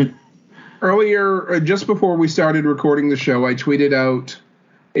frustrated. Earlier, just before we started recording the show, I tweeted out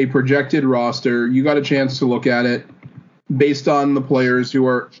a projected roster. You got a chance to look at it based on the players who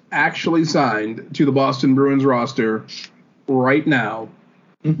are actually signed to the Boston Bruins roster right now.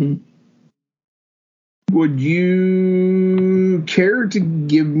 Mm-hmm. Would you care to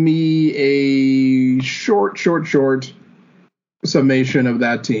give me a short summation of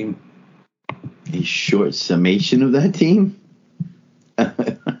that team? A short summation of that team?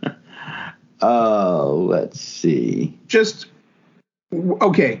 Oh, let's see. Just,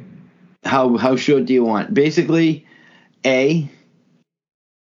 okay. How short do you want? Basically, A,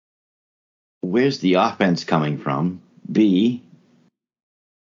 where's the offense coming from? B,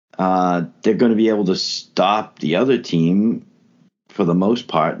 they're going to be able to stop the other team for the most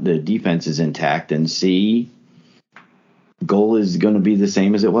part. The defense is intact. And C, goal is going to be the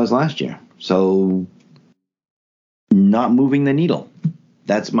same as it was last year. So, not moving the needle.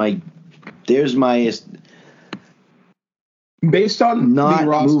 Based on not the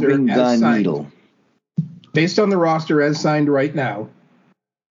roster moving the signed, needle. Based on the roster as signed right now.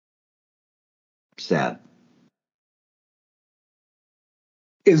 Sad.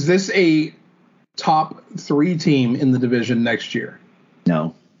 Is this a top 3 team in the division next year?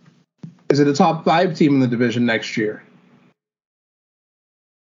 No. Is it a top 5 team in the division next year?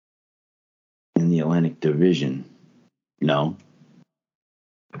 In the Atlantic Division? No.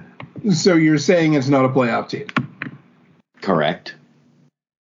 So you're saying it's not a playoff team? Correct.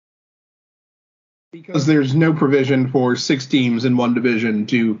 Because there's no provision for 6 teams in one division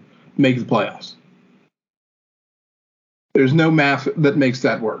to make the playoffs. There's no math that makes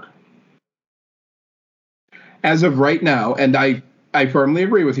that work. As of right now, and I firmly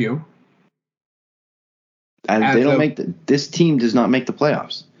agree with you. And they don't this team does not make the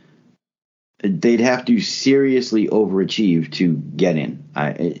playoffs. They'd have to seriously overachieve to get in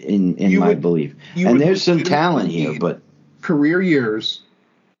my belief. And there's some talent here, but career years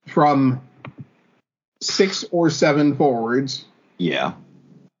from 6 or 7 forwards. Yeah.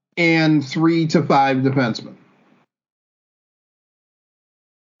 And 3 to 5 defensemen.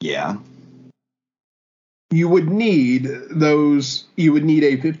 Yeah. You would need a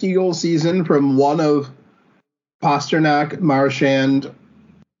 50-goal season from one of Pastrnak, Marchand,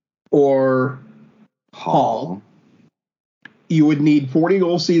 or Hall. You would need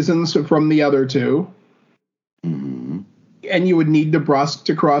 40-goal seasons from the other 2. Mm-hmm. And you would need DeBrusk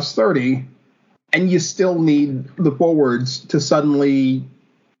to cross 30. And you still need the forwards to suddenly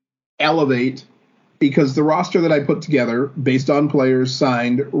elevate, because the roster that I put together, based on players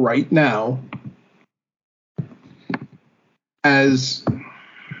signed right now, as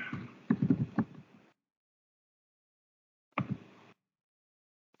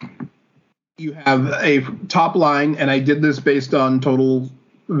you have a top line, and I did this based on total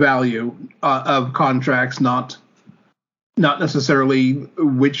value of contracts, not necessarily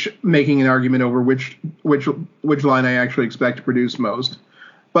making an argument over which line I actually expect to produce most.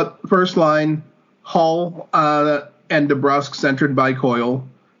 But first line, Hall and DeBrusk centered by Coyle.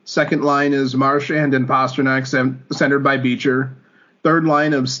 Second line is Marchand and Pastrnak centered by Beecher. Third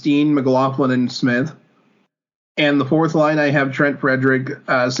line of Steen, McLaughlin, and Smith. And the fourth line, I have Trent Frederick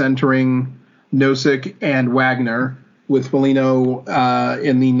centering Nosek and Wagner, with Foligno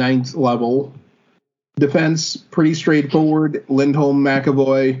in the 9th level. Defense, pretty straightforward. Lindholm,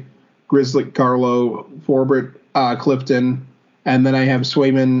 McAvoy, Grzelcyk, Carlo, Forbort, Clifton. And then I have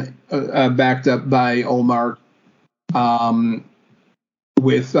Swayman backed up by Ullmark,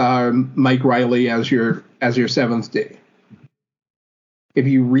 with Mike Riley as your 7th D. If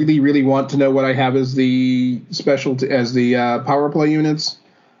you really, really want to know what I have as the power play units,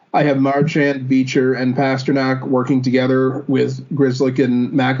 I have Marchand, Beecher, and Pastrnak working together with Grzelcyk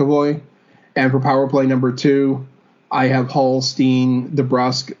and McAvoy. And for power play number 2, I have Hull, Steen,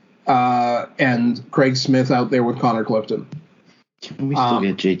 DeBrusk, and Craig Smith out there with Connor Clifton. Can we still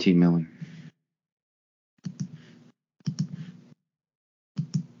get JT Miller?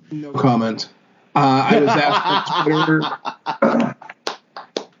 No comment. I was asked on Twitter.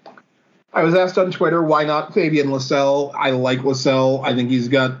 I was asked on Twitter, why not Fabian Lysell? I like Lysell. I think he's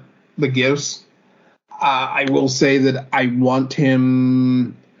got the gifts. I will say that I want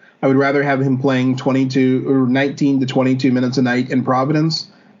him. I would rather have him playing 22 or 19 to 22 minutes a night in Providence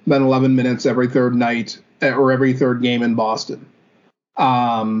than 11 minutes every third night or every third game in Boston.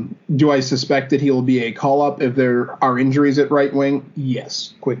 Do I suspect that he'll be a call-up if there are injuries at right wing?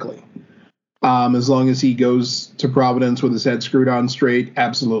 Yes, quickly. As long as he goes to Providence with his head screwed on straight,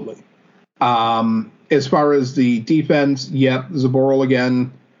 absolutely. As far as the defense, Zaboral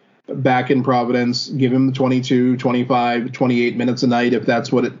again, back in Providence. Give him the 22, 25, 28 minutes a night if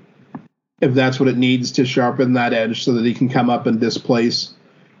that's what it needs to sharpen that edge so that he can come up and displace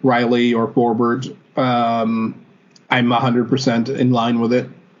Riley or Forbort. I'm 100% in line with it.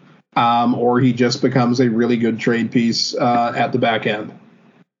 Or he just becomes a really good trade piece at the back end.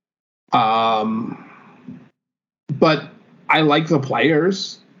 But I like the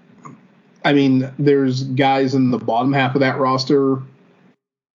players. I mean, there's guys in the bottom half of that roster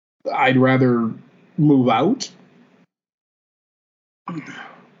I'd rather move out.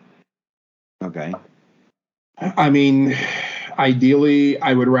 Okay. I mean, ideally,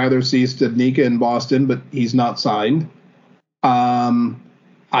 I would rather see Studnicka in Boston, but he's not signed. I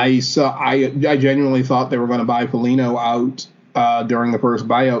genuinely thought they were going to buy Foligno out during the first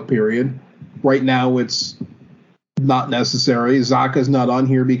buyout period. Right now, it's not necessary. Zacha's not on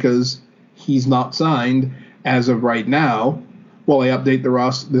here because he's not signed as of right now. Will I update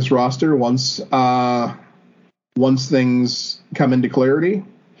this roster once things come into clarity?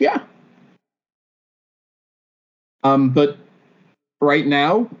 Yeah. But right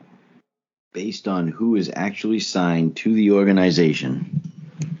now, based on who is actually signed to the organization,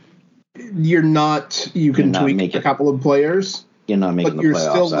 you're not. You can tweak a couple of players. You're not making the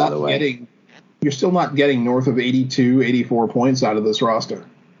playoffs either way. You're still not getting north of 82, 84 points out of this roster.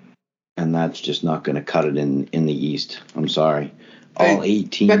 And that's just not going to cut it in the East. I'm sorry. All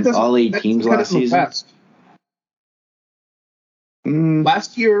eight teams last season.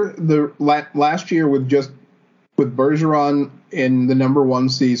 Last year with Bergeron in the number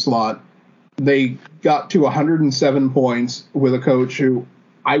 1C slot, they got to 107 points with a coach who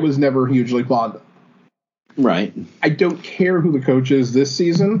I was never hugely fond of. Right. I don't care who the coach is this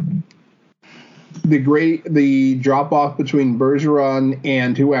season. The drop off between Bergeron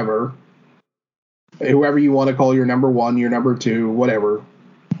and whoever you want to call your number one, your number two, whatever.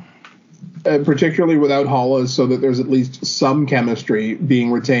 Particularly without Hall, so that there's at least some chemistry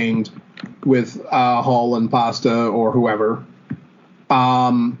being retained with Hall and Pasta or whoever.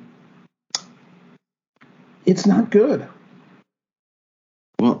 It's not good.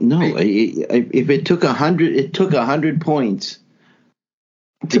 Well, no. If it took 100, it took 100 points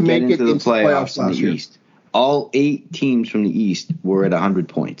to get into the playoffs in the East. All 8 teams from the East were at 100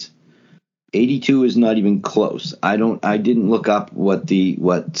 points. 82 is not even close. I didn't look up what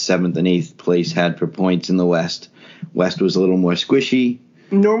 7th and 8th place had for points in the West. West was a little more squishy.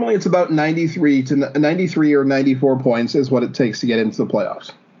 Normally it's about 93 or 94 points is what it takes to get into the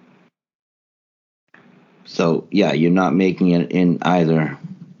playoffs. So, yeah, you're not making it in either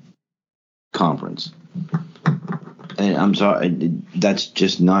conference. And I'm sorry, that's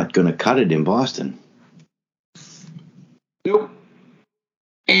just not going to cut it in Boston. Nope.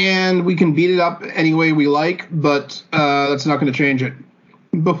 And we can beat it up any way we like, but that's not going to change it.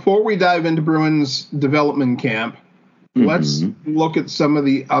 Before we dive into Bruins development camp, let's look at some of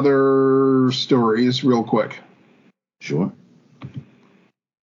the other stories real quick. Sure.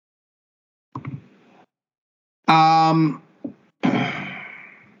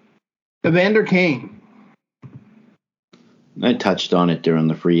 Evander Kane. I touched on it during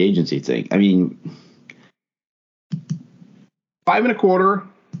the free agency thing. I mean, 5 1/4,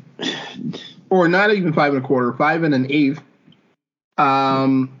 or not even 5 1/4, 5 1/8.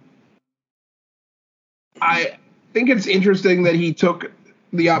 I think it's interesting that he took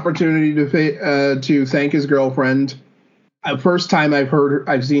the opportunity to thank his girlfriend. First time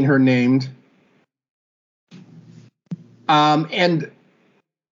I've seen her named. And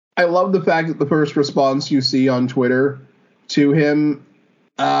I love the fact that the first response you see on Twitter to him,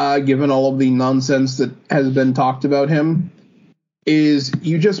 given all of the nonsense that has been talked about him, is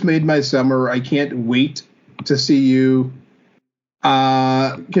 "You just made my summer. I can't wait to see you.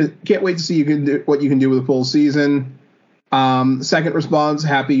 Can't wait to see what you can do with a full season." Second response: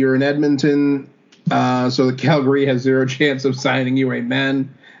 "Happy you're in Edmonton. So the Calgary has 0 chance of signing you. Amen."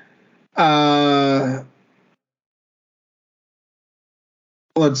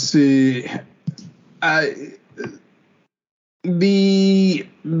 Let's see. The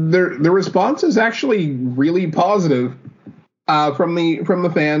response is actually really positive. from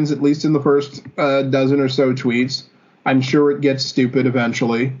the fans, at least in the first dozen or so tweets. I'm sure it gets stupid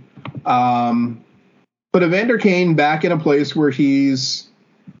eventually. But Evander Kane back in a place where he's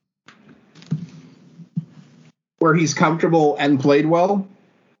comfortable and played well.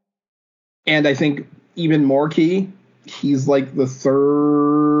 And I think even more key, he's like the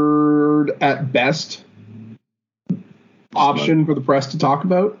third at best option for the press to talk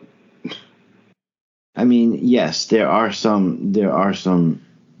about. I mean, yes, there are some,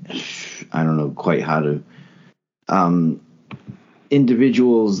 I don't know quite how to,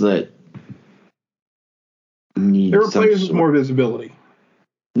 individuals that need. There are players with more visibility.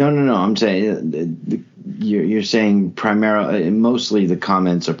 No. I'm saying you're saying mostly the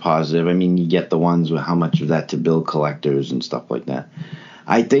comments are positive. I mean, you get the ones with how much of that to bill collectors and stuff like that.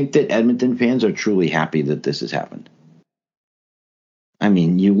 I think that Edmonton fans are truly happy that this has happened. I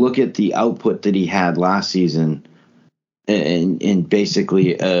mean, you look at the output that he had last season, and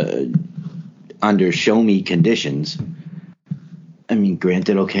basically under show me conditions. I mean,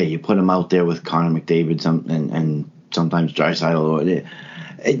 granted, okay, you put him out there with Connor McDavid and sometimes Draisaitl.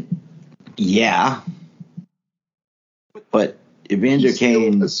 Yeah. But Evander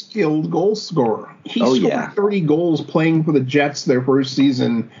Kane, still a skilled goal scorer. He scored 30 goals playing for the Jets their first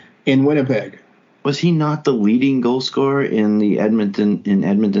season in Winnipeg. Was he not the leading goal scorer in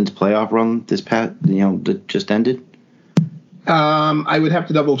Edmonton's playoff run that just ended? I would have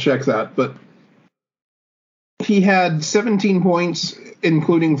to double check that, but he had 17 points,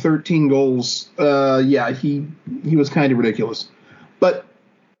 including 13 goals. He was kind of ridiculous. But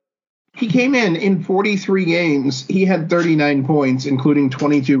he came in 43 games. He had 39 points, including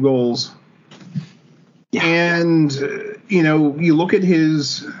 22 goals. Yeah. And, you look at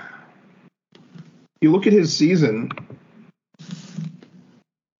his season.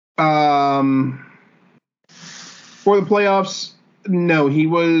 For the playoffs, no, he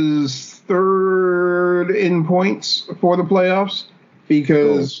was third in points for the playoffs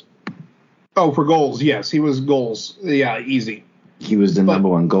because for goals, yes, he was goals. Yeah, easy. He was the number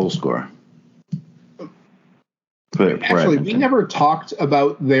one goal scorer. Actually, we never talked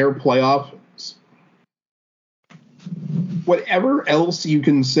about their playoffs. Whatever else you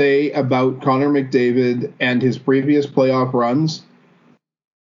can say about Connor McDavid and his previous playoff runs,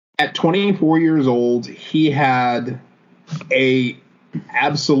 at 24 years old, he had a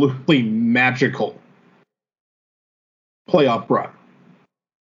absolutely magical playoff run.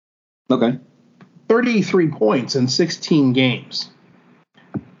 Okay. 33 points in 16 games.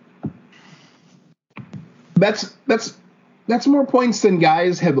 That's more points than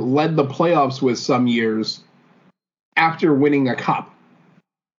guys have led the playoffs with some years after winning a cup.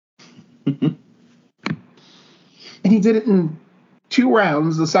 And he did it in 2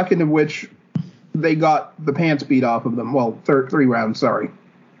 rounds, the second of which they got the pants beat off of them. Well, 3 rounds, sorry.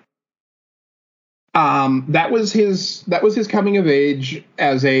 That was his coming of age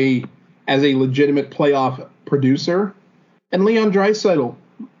as a legitimate playoff producer. And Leon Draisaitl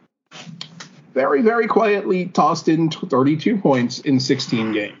very, very quietly tossed in 32 points in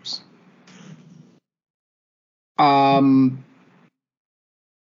 16 games.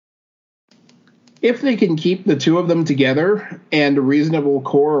 If they can keep the two of them together and a reasonable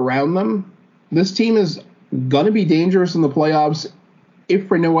core around them, this team is going to be dangerous in the playoffs, if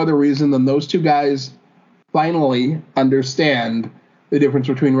for no other reason than those two guys finally understand the difference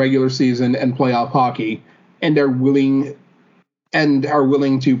between regular season and playoff hockey and are willing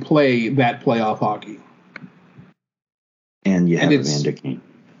to play that playoff hockey. And you have Evander Kane.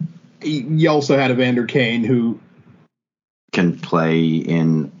 You also had Evander Kane, who can play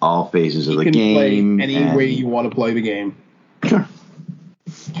in all phases of the game. Play any way you want to play the game. Sure.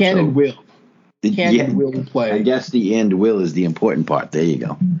 And will. And will play. I guess the and will is the important part. There you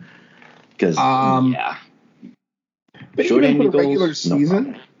go. Because, But even for the regular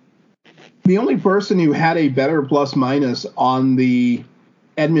season, the only person who had a better plus-minus on the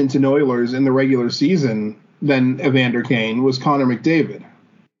Edmonton Oilers in the regular season than Evander Kane was Connor McDavid.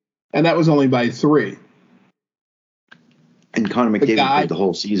 And that was only by 3. And Connor McDavid played the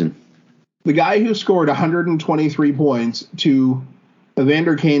whole season. The guy who scored 123 points to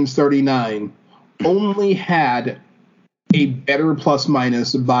Evander Kane's 39 only had a better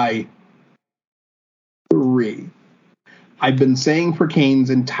plus-minus by 3. I've been saying for Kane's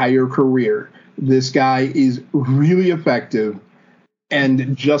entire career, this guy is really effective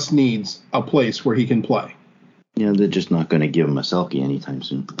and just needs a place where he can play. They're just not going to give him a Selke anytime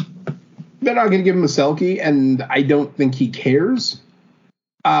soon. They're not going to give him a Selke, and I don't think he cares.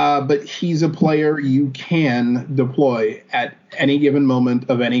 But he's a player you can deploy at any given moment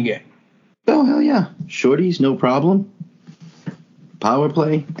of any game. Oh, hell yeah. Shorties, no problem. Power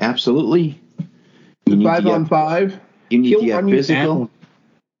play, absolutely. You need 5-on-5. You need He'll to get run you physical. down.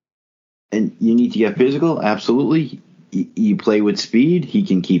 And you need to get physical, absolutely. You play with speed, he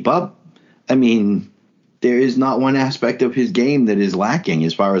can keep up. I mean, there is not one aspect of his game that is lacking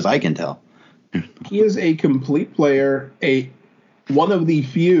as far as I can tell. He is a complete player, one of the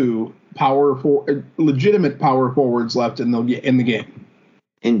few legitimate power forwards left in the game.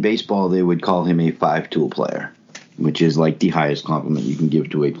 In baseball, they would call him a 5-tool player, which is like the highest compliment you can give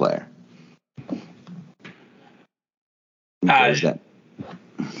to a player. I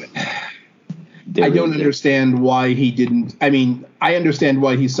don't understand why he didn't. I mean, I understand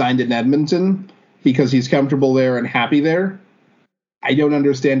why he signed in Edmonton because he's comfortable there and happy there. I don't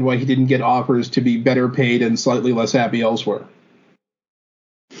understand why he didn't get offers to be better paid and slightly less happy elsewhere.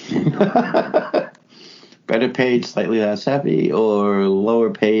 Better paid, slightly less happy, or lower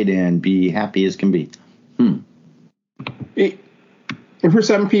paid and be happy as can be. For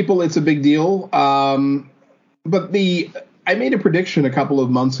some people, it's a big deal. But I made a prediction a couple of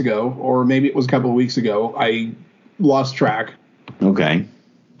months ago, or maybe it was a couple of weeks ago. I lost track. Okay.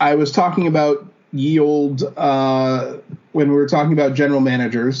 I was talking about ye old, when we were talking about general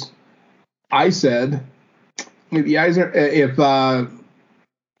managers, I said, if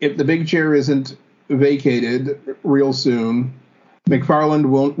the big chair isn't vacated real soon, McFarland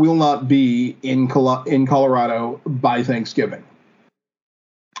will not be in Colorado by Thanksgiving.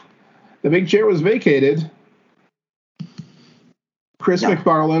 The big chair was vacated. Chris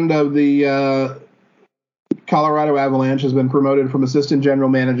McFarland of the Colorado Avalanche has been promoted from assistant general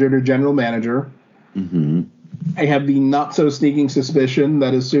manager to general manager. Mm-hmm. I have the not-so-sneaking suspicion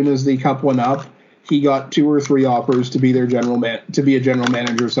that as soon as the cup went up, he got 2 or 3 offers to be a general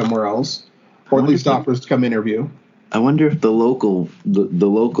manager somewhere else, or at least offers to come interview. I wonder if the local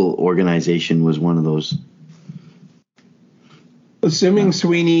organization was one of those. Assuming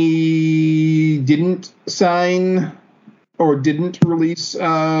Sweeney didn't sign or didn't release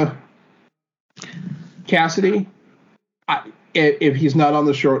Cassidy, if he's not on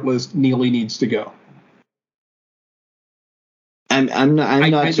the short list, Neely needs to go. I'm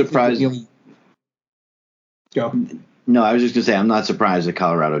not surprised. Go. No, I was just gonna say I'm not surprised that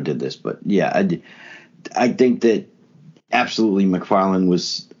Colorado did this, but yeah, I think that absolutely McFarland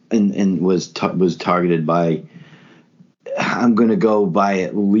was was targeted by. I'm gonna go by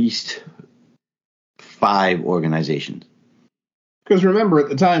at least 5 organizations. Because remember, at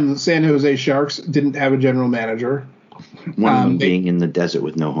the time, the San Jose Sharks didn't have a general manager. One of them being in the desert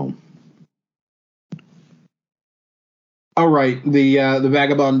with no home. Oh, right. The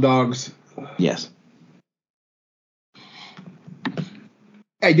Vagabond Dogs. Yes.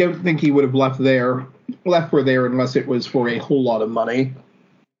 I don't think he would have left for there unless it was for a whole lot of money.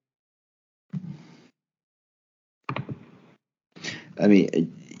 I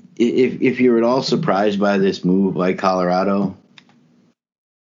mean, if you're at all surprised by this move by Colorado,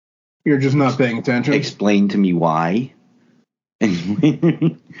 you're just not paying attention. Explain to me why.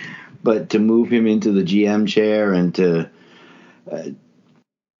 But to move him into the GM chair and to...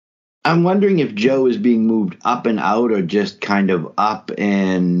 I'm wondering if Joe is being moved up and out or just kind of up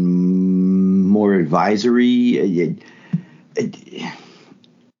and more advisory.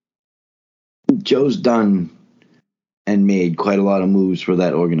 Joe's done and made quite a lot of moves for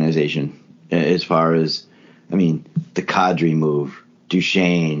that organization as far as, I mean, the Kadri move,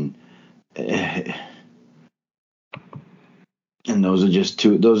 Duchesne, and those are just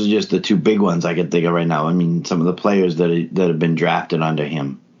the 2 big ones I can think of right now. I mean, some of the players that have been drafted under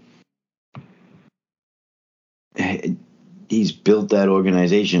him. He's built that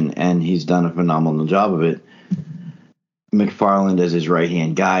organization and he's done a phenomenal job of it. McFarland as his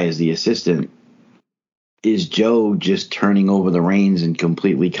right-hand guy, as the assistant. Is Joe just turning over the reins and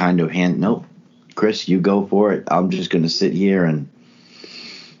completely kind of nope, Chris, you go for it. I'm just going to sit here and.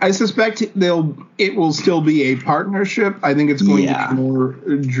 I suspect it will still be a partnership. I think it's going to be more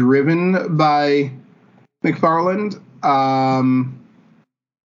driven by McFarland.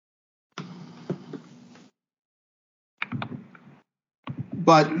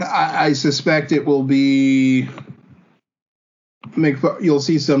 But I suspect it will be. You'll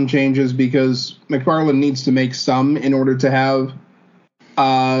see some changes because McFarland needs to make some in order to have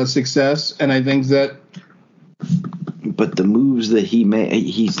success, and I think that. But the moves that he made,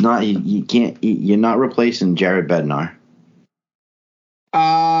 you're not replacing Jared Bednar.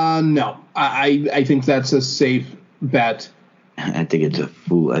 No, I think that's a safe bet. I think it's a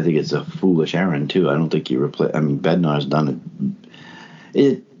foolish errand too. I don't think you replace. I mean, Bednar's done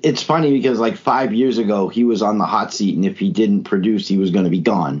it. It's funny because like 5 years ago he was on the hot seat, and if he didn't produce, he was going to be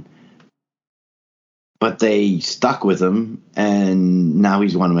gone. but they stuck with him, and now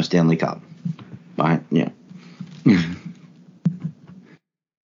he's won him a Stanley Cup. But, yeah.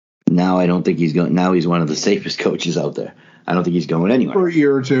 Now I don't think he's going. Now he's one of the safest coaches out there. I don't think he's going anywhere. For a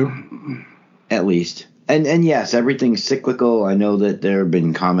year or two. At least. And yes, everything's cyclical. I know that there have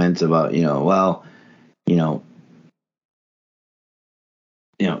been comments about,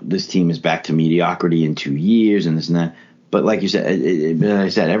 this team is back to mediocrity in 2 years and this and that. But like you said,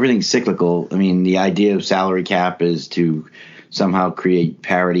 everything's cyclical. I mean, the idea of salary cap is to somehow create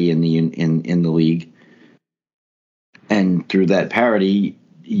parity in the league. And through that parity,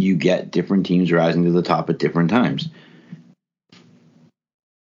 you get different teams rising to the top at different times.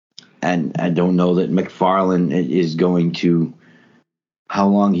 And I don't know that McFarland is going to, how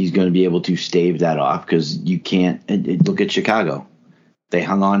long he's going to be able to stave that off, because you can't. Look at Chicago. They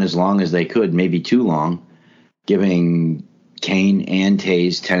hung on as long as they could, maybe too long, giving Kane and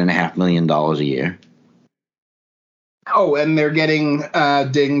Taves $10.5 million a year. Oh, and they're getting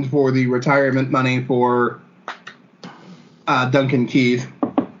dinged for the retirement money for Duncan Keith.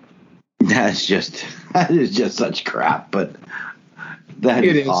 That is just such crap, but that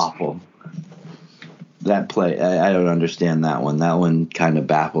is awful. That play, I don't understand that one. That one kind of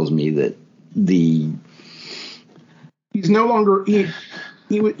baffles me that he's no longer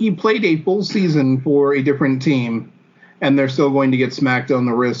he played a full season for a different team, and they're still going to get smacked on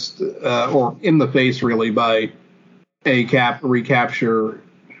the wrist or in the face, really, by a recapture.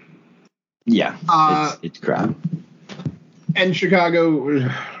 Yeah, it's crap. And Chicago,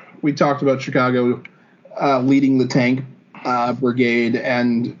 we talked about Chicago leading the tank brigade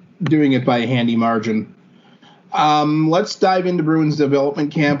and doing it by a handy margin. Let's dive into Bruins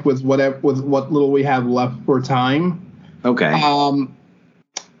development camp with what little we have left for time. Okay.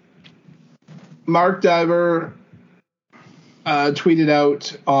 Mark Diver tweeted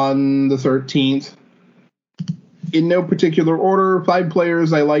out on the 13th, in no particular order, 5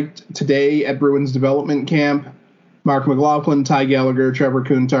 players I liked today at Bruins development camp: Mark McLaughlin, Ty Gallagher, Trevor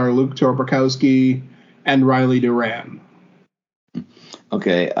Kuntar, Luke Torpakowski, and Riley Duran.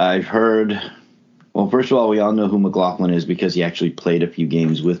 Okay, I've heard. Well, first of all, we all know who McLaughlin is because he actually played a few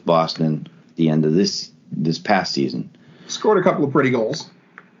games with Boston at the end of this past season. Scored a couple of pretty goals.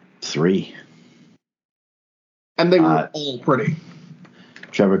 3. And they were all pretty.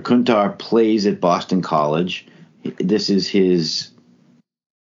 Trevor Kuntar plays at Boston College. This is his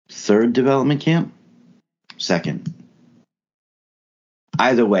 3rd development camp? 2nd.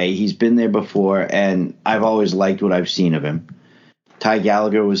 Either way, he's been there before, and I've always liked what I've seen of him. Ty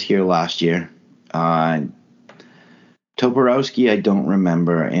Gallagher was here last year. Toporowski, I don't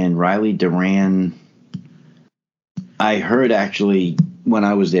remember. And Riley Duran, I heard actually when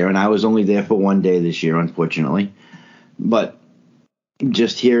I was there, and I was only there for one day this year, unfortunately. But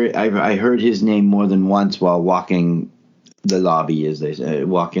just here, I heard his name more than once while walking the lobby, as they say,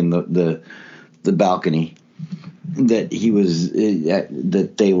 walking the balcony, that he was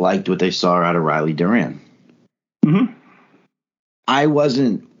that they liked what they saw out of Riley Duran. Mm-hmm. I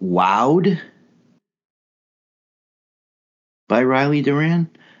wasn't wowed by Riley Duran.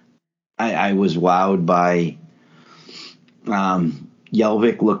 I was wowed by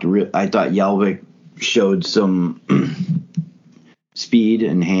Yelvik. I thought Yelvik showed some speed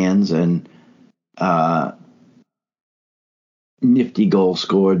and hands, and nifty goal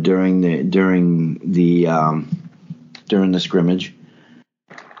scored during the scrimmage.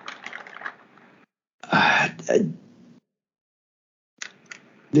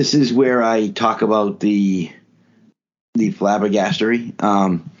 This is where I talk about the flabbergastery,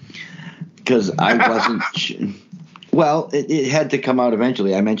 because I wasn't. Well, it had to come out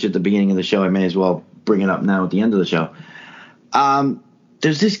eventually. I mentioned at the beginning of the show. I may as well bring it up now at the end of the show.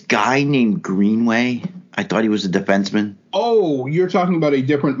 There's this guy named Greenway. I thought he was a defenseman. Oh, you're talking about a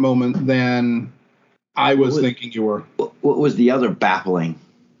different moment than I was thinking you were. What was the other baffling?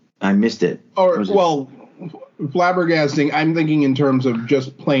 I missed it. Flabbergasting, I'm thinking in terms of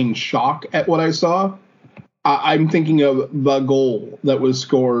just plain shock at what I saw. I'm thinking of the goal that was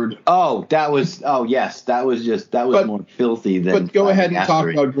scored. Yes, that was more filthy than. But go ahead and talk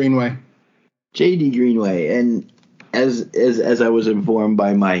about Greenway. J.D. Greenway, and as I was informed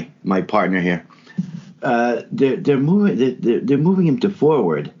by my partner here, they're moving him to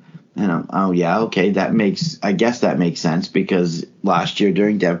forward, and I guess that makes sense, because last year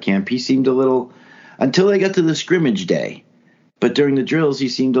during dev camp he seemed a little, until they got to the scrimmage day. But during the drills, he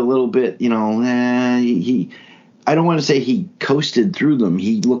seemed a little bit, I don't want to say he coasted through them.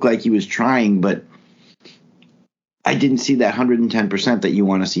 He looked like he was trying, but I didn't see that 110% that you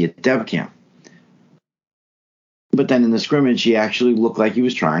want to see at dev camp. But then in the scrimmage, he actually looked like he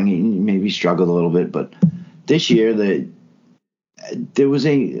was trying. He maybe struggled a little bit. But this year, there was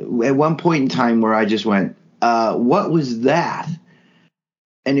at one point in time where I just went, what was that?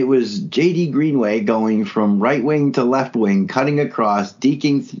 And it was J.D. Greenway going from right wing to left wing, cutting across,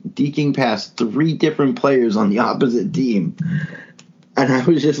 deking past 3 different players on the opposite team. And I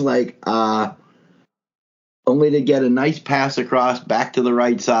was just like, only to get a nice pass across back to the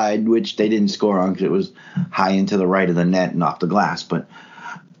right side, which they didn't score on because it was high into the right of the net and off the glass. But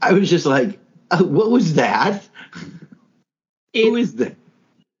I was just like, what was that? Who is that?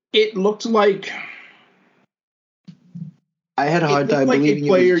 It looked like... I had a hard time believing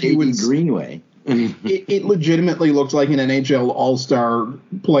it was J.D. Greenway. it legitimately looked like an NHL All-Star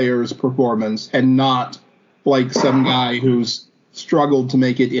player's performance and not like some guy who's struggled to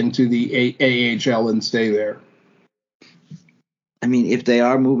make it into the AHL and stay there. I mean, if they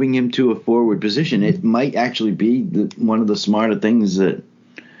are moving him to a forward position, it might actually be one of the smarter things that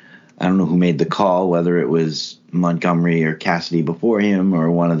I don't know who made the call, whether it was Montgomery or Cassidy before him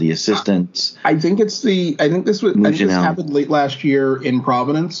or one of the assistants. I think this happened late last year in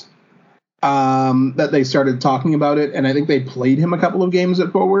Providence, that they started talking about it, and I think they played him a couple of games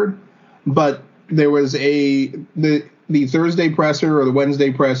at forward. But there was the Thursday presser or the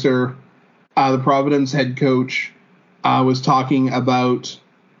Wednesday presser, the Providence head coach was talking about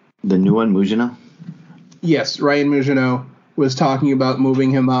the new one, Mugino. Yes, Ryan Mugino was talking about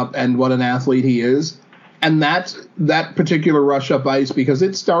moving him up and what an athlete he is. And that particular rush up ice, because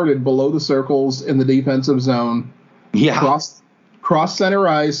it started below the circles in the defensive zone, cross center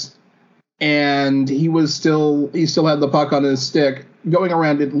ice, and he still had the puck on his stick, going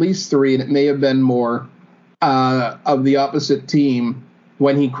around at least 3, and it may have been more, of the opposite team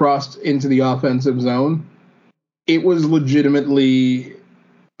when he crossed into the offensive zone. It was legitimately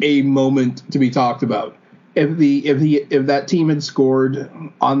a moment to be talked about. If that team had scored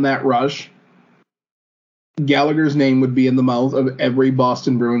on that rush, Gallagher's name would be in the mouth of every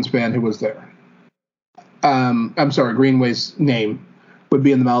Boston Bruins fan who was there. I'm sorry, Greenway's name would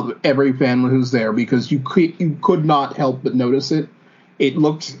be in the mouth of every fan who was there, because you could not help but notice it. It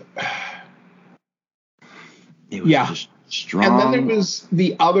looked... It was just strong. And then there was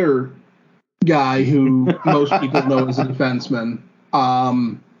the other guy who most people know as a defenseman.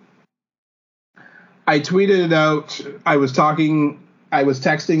 I tweeted it out. I was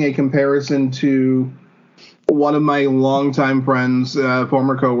texting a comparison to one of my longtime friends,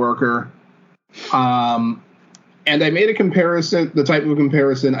 former coworker. And I made a comparison, the type of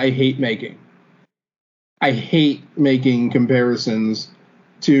comparison I hate making. I hate making comparisons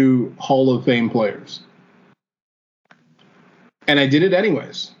to Hall of Fame players. And I did it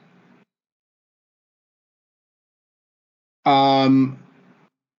anyways.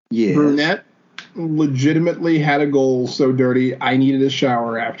 Yes. Brunette legitimately had a goal so dirty I needed a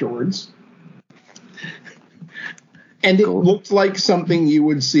shower afterwards. And it looked like something you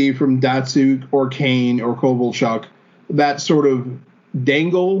would see from Datsuk or Kane or Kovalchuk. That sort of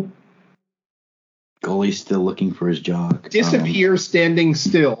dangle. Goalie's still looking for his jog. Disappear standing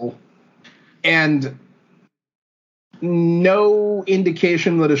still. And no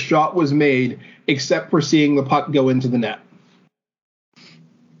indication that a shot was made except for seeing the puck go into the net.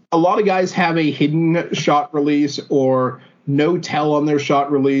 A lot of guys have a hidden shot release or no tell on their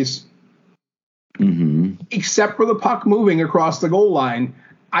shot release. Mm-hmm. Except for the puck moving across the goal line,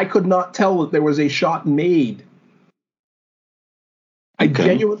 I could not tell that there was a shot made. I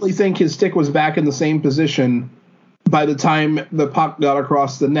genuinely think his stick was back in the same position by the time the puck got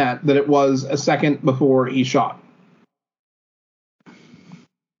across the net that it was a second before he shot.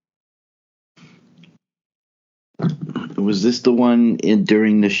 Was this the one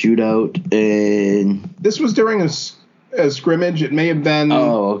during the shootout? This was during a scrimmage. It may have been.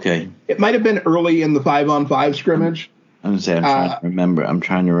 Oh, okay. It might have been early in the 5-on-5 scrimmage. I'm trying to remember. I'm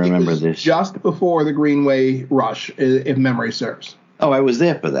trying to remember this. Just before the Greenway rush, if memory serves. Oh, I was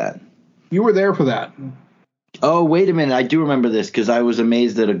there for that. You were there for that. Oh, wait a minute. I do remember this because I was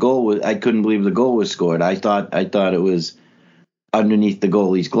amazed that a goal was. I couldn't believe the goal was scored. I thought it was underneath the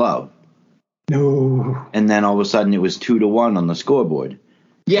goalie's glove. No. And then all of a sudden it was 2-1 on the scoreboard.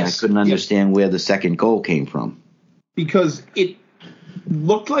 Yes. And I couldn't understand where the second goal came from. Because it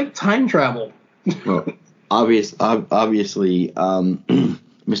looked like time travel. Well, obviously,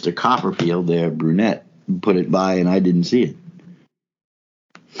 Mr. Copperfield there, Brunette, put it by, and I didn't see it.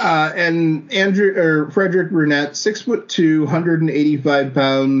 And Frederick Brunette, 6'2", 185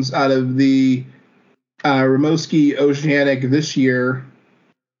 pounds, out of the Rimouski Oceanic this year.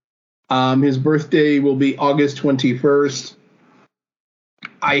 His birthday will be August 21st.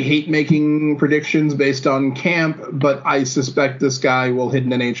 I hate making predictions based on camp, but I suspect this guy will hit an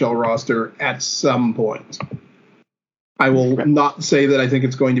NHL roster at some point. I will not say that I think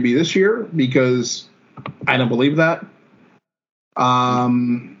it's going to be this year because I don't believe that.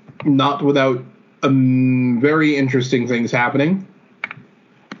 Not without very interesting things happening.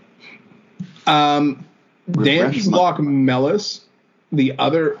 Dan Zlotko-Mellis, the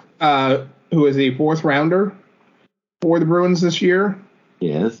other, who is a fourth rounder for the Bruins this year.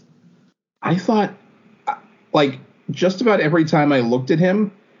 Yes. I thought, like, just about every time I looked at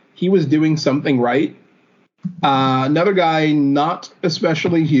him, he was doing something right. Another guy not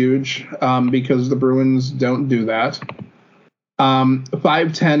especially huge, because the Bruins don't do that.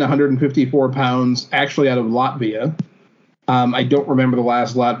 5'10", 154 pounds, actually out of Latvia. I don't remember the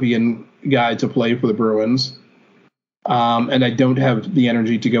last Latvian guy to play for the Bruins. And I don't have the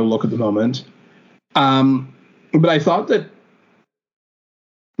energy to go look at the moment. But I thought that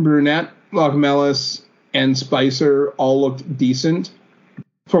Brunette, Zlotko-Mellis, and Spicer all looked decent.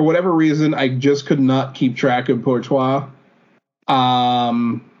 For whatever reason, I just could not keep track of Courtois.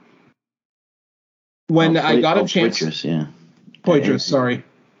 When I got a chance... Poitras, sorry.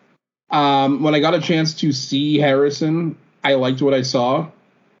 When I got a chance to see Harrison, I liked what I saw.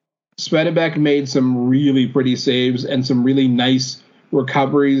 Svedebek made some really pretty saves and some really nice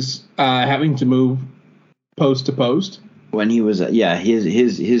recoveries, having to move post to post. When he was,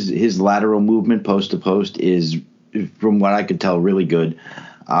 his lateral movement post to post is, from what I could tell, really good.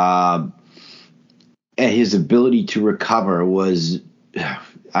 His ability to recover was,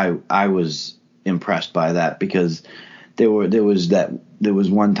 I was impressed by that, because there was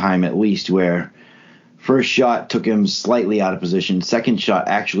one time at least where first shot took him slightly out of position, second shot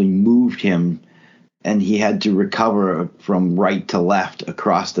actually moved him, and he had to recover from right to left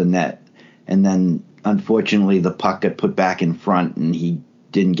across the net, and then unfortunately the puck got put back in front and he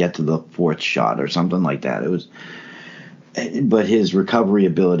didn't get to the fourth shot or something like that. But his recovery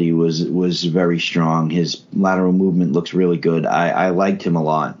ability was very strong. His lateral movement looks really good. I liked him a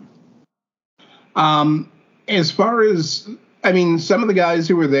lot. As far as, I mean, some of the guys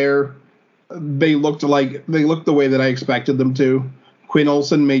who were there, they looked the way that I expected them to. Quinn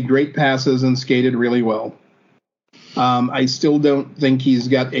Olsen made great passes and skated really well. I still don't think he's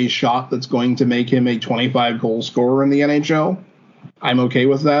got a shot that's going to make him a 25-goal scorer in the NHL. I'm okay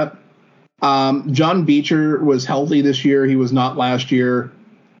with that. John Beecher was healthy this year. He was not last year.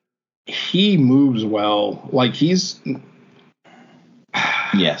 He moves well. Like, he's...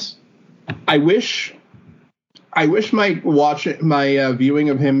 Yes. I wish my viewing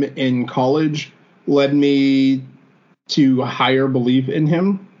of him in college led me to higher belief in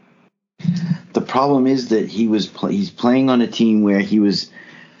him. The problem is that he's playing on a team where he was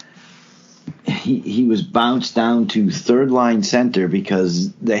bounced down to third line center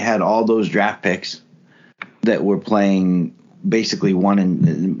because they had all those draft picks that were playing basically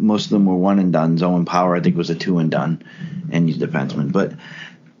most of them were one and done. Owen Power, I think, was a 2 and done, and he's a defenseman. But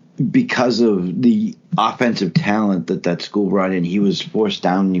because of the offensive talent that school brought in, he was forced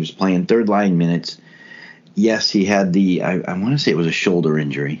down and he was playing third line minutes. Yes, he had I want to say it was a shoulder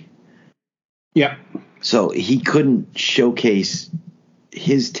injury. Yeah. So he couldn't showcase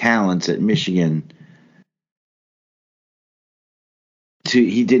his talents at Michigan.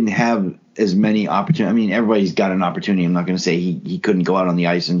 He didn't have as many opportunities. I mean, everybody's got an opportunity. I'm not going to say he couldn't go out on the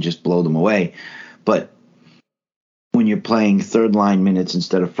ice and just blow them away. But when you're playing third line minutes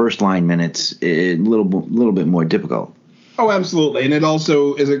instead of first line minutes, it's a little bit more difficult. Oh, absolutely. And it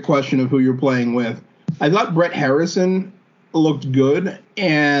also is a question of who you're playing with. I thought Brett Harrison looked good,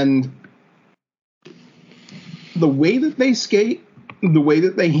 and the way that they skate, the way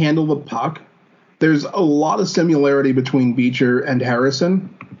that they handle the puck, there's a lot of similarity between Beecher and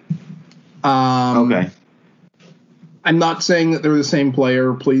Harrison. Okay. I'm not saying that they're the same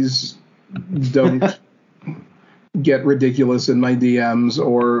player. Please don't get ridiculous in my DMs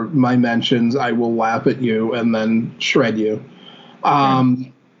or my mentions. I will laugh at you and then shred you.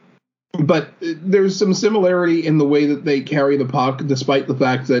 But there's some similarity in the way that they carry the puck, despite the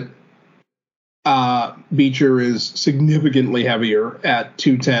fact that Beecher is significantly heavier at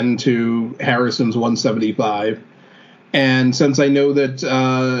 210 to Harrison's 175. And since I know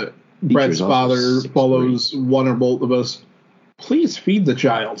that Brett's father follows one or both of us, please feed the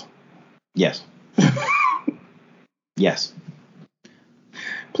child. Yes. Yes.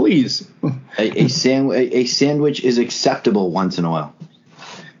 Please. A sandwich is acceptable once in a while.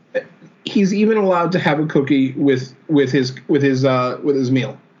 He's even allowed to have a cookie with his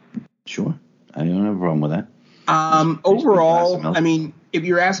meal. Sure. I don't have a problem with that. Overall, I mean, if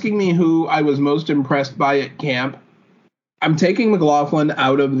you're asking me who I was most impressed by at camp, I'm taking McLaughlin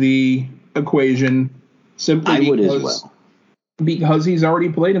out of the equation simply I would as well. Because he's already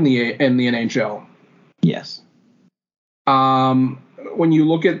played in the NHL. Yes. When you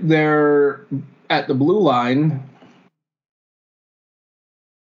look at the blue line,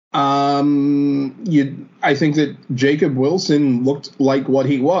 I think that Jacob Wilson looked like what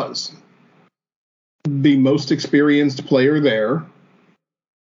he was. The most experienced player there,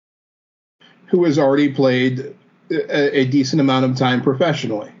 who has already played a decent amount of time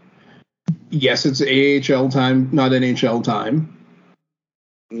professionally. Yes, it's AHL time, not NHL time.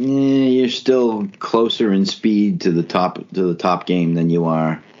 You're still closer in speed to the top game than you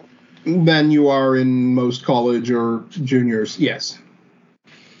are in most college or juniors. Yes.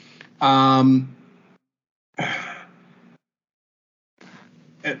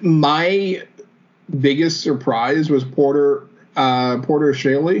 My biggest surprise was Porter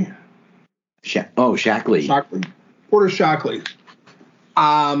Shackley. Shackley. Porter Shackley.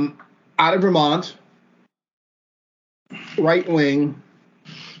 Out of Vermont, right wing.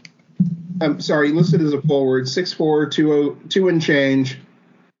 I'm sorry, listed as a forward, 6'4", 202 and change.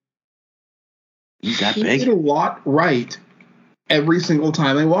 He's that he big? Did a lot right every single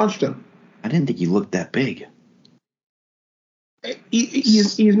time I watched him. I didn't think he looked that big.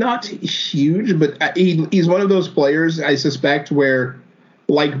 He's not huge, but he's one of those players, I suspect, where,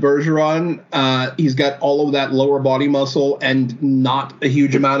 like Bergeron, he's got all of that lower body muscle and not a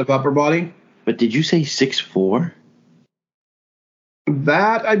huge amount of upper body. But did you say 6'4"?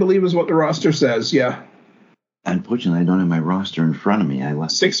 That, I believe, is what the roster says, yeah. Unfortunately, I don't have my roster in front of me. I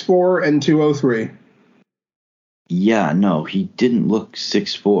left 6'4" and 203. Yeah, no, he didn't look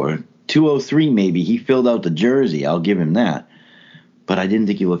 6'4". 203 maybe. He filled out the jersey. I'll give him that. But I didn't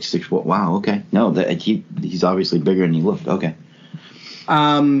think he looked 6'4". Wow, okay. No, he's obviously bigger than he looked. Okay.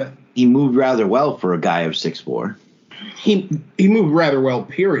 He moved rather well for a guy of 6'4". He moved rather well,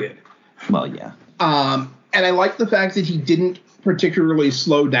 period. Well, yeah. And I like the fact that he didn't particularly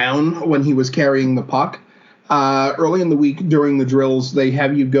slow down when he was carrying the puck. Early in the week during the drills, they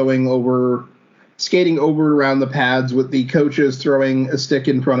have you skating over around the pads with the coaches throwing a stick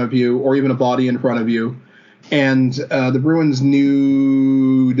in front of you or even a body in front of you. And the Bruins'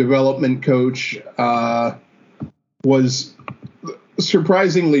 new development coach was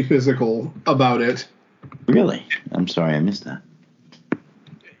surprisingly physical about it. Really? I'm sorry, I missed that.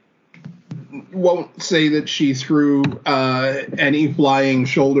 Won't say that she threw any flying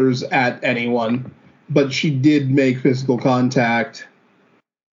shoulders at anyone, but she did make physical contact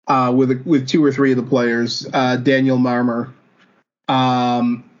with two or three of the players. Daniel Marmer,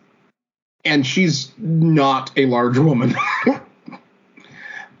 and she's not a large woman,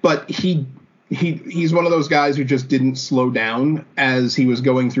 but he's one of those guys who just didn't slow down as he was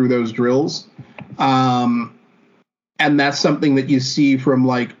going through those drills, and that's something that you see from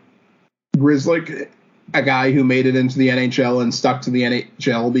like Grzelcyk, a guy who made it into the NHL and stuck to the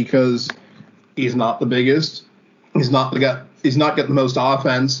NHL because he's not the biggest. He's not got the most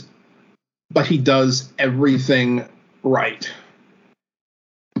offense, but he does everything right.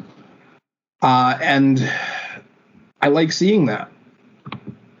 And I like seeing that.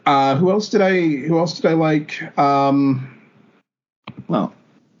 Who else did I like? Well,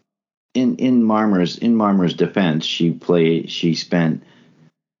 in Marmer's defense, she spent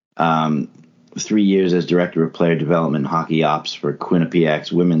 3 years as director of player development and hockey ops for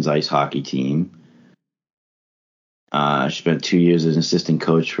Quinnipiac's women's ice hockey team. She spent 2 years as an assistant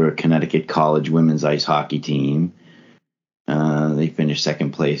coach for Connecticut College women's ice hockey team. They finished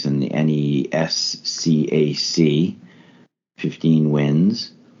second place in the NESCAC, 15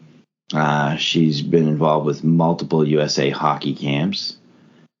 wins. She's been involved with multiple USA hockey camps.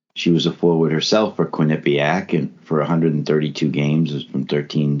 She was a forward herself for Quinnipiac and for 132 games from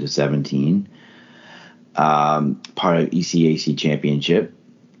 13 to 17. Part of ECAC championship,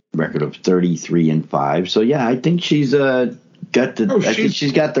 record of 33-5. So yeah, I think she's got the. I think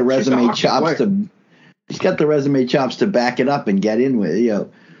she's got the resume chops to. She's got the resume chops to back it up and get in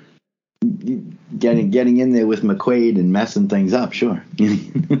with getting in there with McQuaid and messing things up. Sure.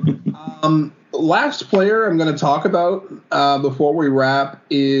 Last player I'm going to talk about before we wrap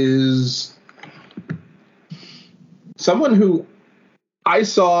is someone who I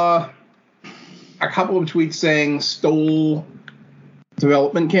saw a couple of tweets saying stole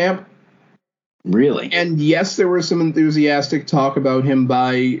development camp. Really? And yes, there was some enthusiastic talk about him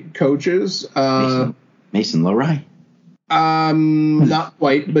by coaches. Mason Lohrei? Not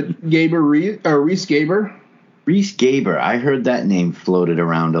quite, but Reese Gaber. Reese Gaber. I heard that name floated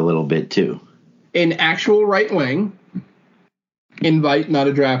around a little bit too. An actual right wing. Invite, not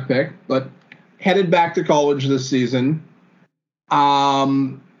a draft pick, but headed back to college this season.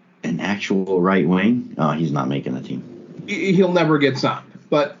 Um, An actual right wing? Oh, he's not making the team. he'll never get signed.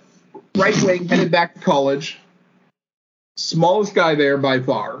 But right wing, headed back to college. Smallest guy there by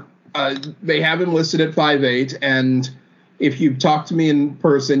far. They have him listed at 5'8", and if you've talked to me in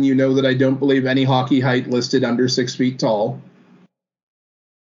person, you know that I don't believe any hockey height listed under 6 feet tall.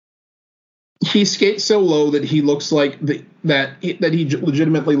 He skates so low that he looks like that he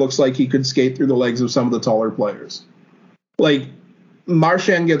legitimately looks like he could skate through the legs of some of the taller players. Like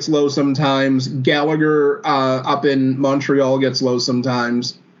Marchand gets low sometimes. Gallagher up in Montreal gets low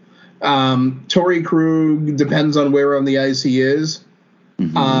sometimes. Torrey Krug depends on where on the ice he is.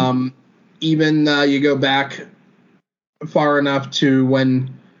 Mm-hmm. Even you go back far enough to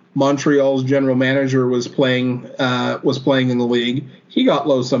when Montreal's general manager was playing in the league, he got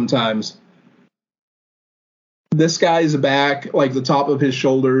low sometimes. This guy's back, like the top of his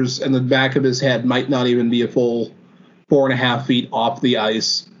shoulders and the back of his head, might not even be a full 4.5 feet off the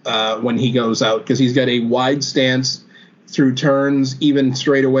ice when he goes out, because he's got a wide stance through turns, even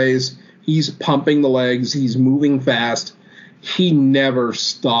straightaways. He's pumping the legs. He's moving fast. He never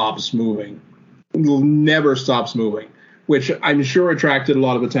stops moving. Never stops moving, which I'm sure attracted a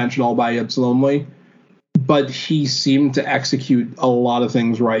lot of attention all by its lonely. But he seemed to execute a lot of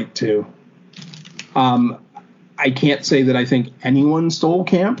things right, too. I can't say that I think anyone stole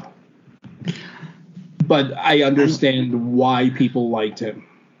camp, but I understand why people liked him.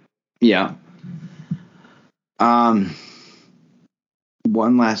 Yeah. One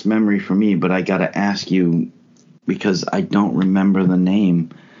last memory for me, but I got to ask you because I don't remember the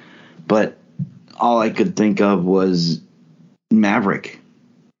name, but all I could think of was Maverick.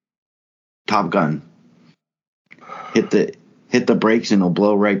 Top Gun. Hit the brakes and it'll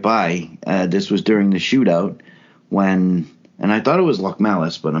blow right by. This was during the shootout when, and I thought it was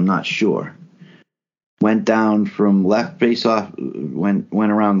Lochmelis, but I'm not sure. Went down from left face-off, went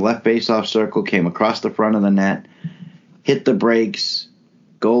around left face-off circle, came across the front of the net, hit the brakes,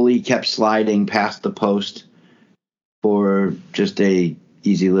 goalie kept sliding past the post for just a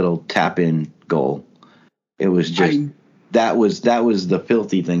easy little tap-in goal. It was just, that was the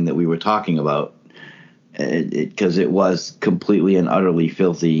filthy thing that we were talking about, because it was completely and utterly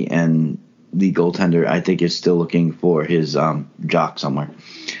filthy, and the goaltender, I think, is still looking for his jock somewhere.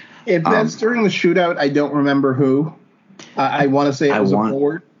 If that's during the shootout, I don't remember who. I want to say it was a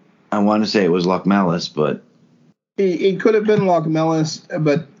forward. I want to say it was Lochmelis, but it could have been Lochmelis,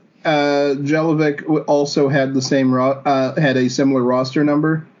 but Jelinek also had the same had a similar roster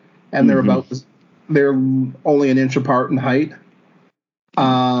number, and they're only an inch apart in height.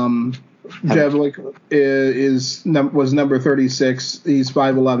 Jelinek was number 36. He's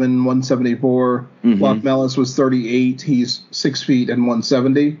 5'11", 174. Mm-hmm. Lochmelis was 38. He's 6 feet and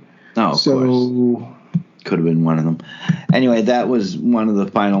 170. Oh, of course. Could have been one of them. Anyway, that was one of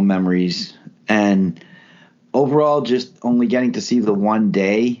the final memories. And overall, just only getting to see the one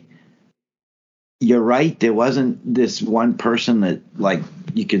day. You're right. There wasn't this one person that, like,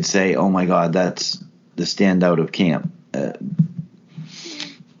 you could say, oh, my God, that's the standout of camp.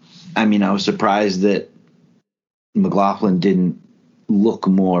 I mean, I was surprised that McLaughlin didn't look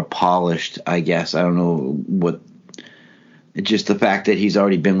more polished, I guess. I don't know what. It's just the fact that he's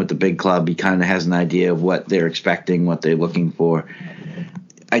already been with the big club. He kind of has an idea of what they're expecting, what they're looking for.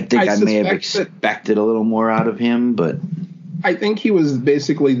 I think I may have expected a little more out of him, but I think he was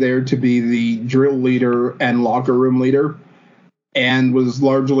basically there to be the drill leader and locker room leader, and was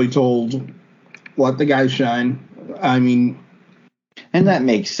largely told, let the guy shine. I mean, and that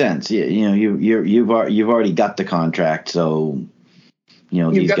makes sense. You've already got the contract, so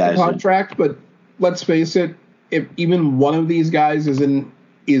you've these got guys the contract. But let's face it, if even one of these guys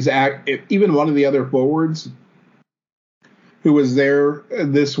if even one of the other forwards who was there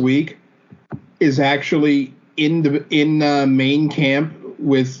this week is actually in main camp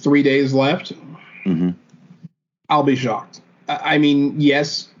with 3 days left, mm-hmm. I'll be shocked. I mean,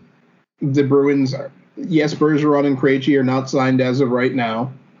 yes, the Bruins are. Yes, Bergeron and Krejci are not signed as of right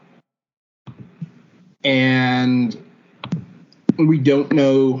now. And we don't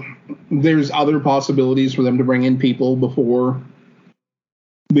know. There's other possibilities for them to bring in people before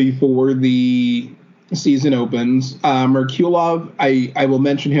the season opens. Merkulov, I will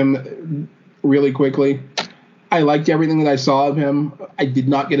mention him really quickly. I liked everything that I saw of him. I did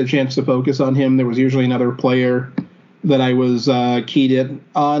not get a chance to focus on him. There was usually another player that I was keyed in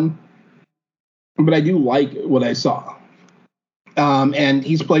on. But I do like what I saw. And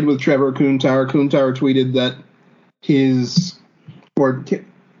he's played with Trevor Kuntar. Kuntar tweeted that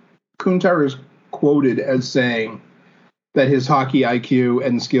Kuntar is quoted as saying that his hockey IQ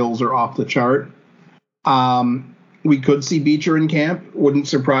and skills are off the chart. We could see Beecher in camp. Wouldn't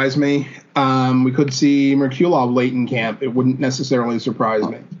surprise me. We could see Merkulov late in camp. It wouldn't necessarily surprise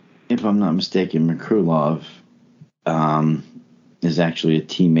me. If I'm not mistaken, Merkulov is actually a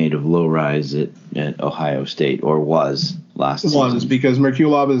teammate of Low Rise at Ohio State, or was last season. Was, because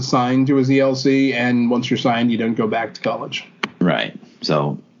Merkulov is signed to his ELC, and once you're signed, you don't go back to college. Right.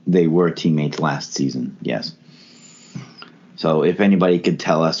 So they were teammates last season, yes. So if anybody could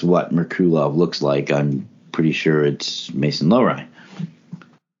tell us what Merkulov looks like, I'm pretty sure it's Mason Lowry.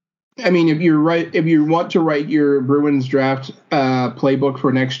 I mean, if you want to write your Bruins draft playbook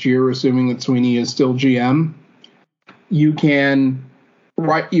for next year, assuming that Sweeney is still GM, you can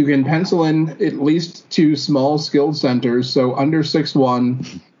pencil in at least 2 small skilled centers, so under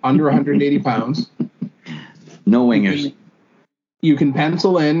 6'1", under 180 pounds. No wingers. You can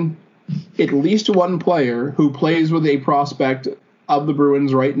pencil in at least 1 player who plays with a prospect of the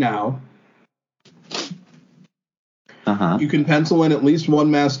Bruins right now. Uh-huh. You can pencil in at least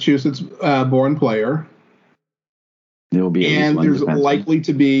 1 Massachusetts-born player. There will be at and least one there's defenseman. likely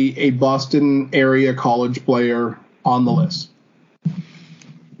to be a Boston area college player on the list.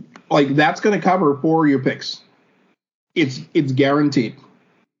 Like, that's going to cover 4 of your picks. It's guaranteed.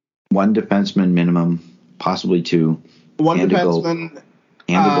 1 defenseman minimum, possibly 2. 1 and defenseman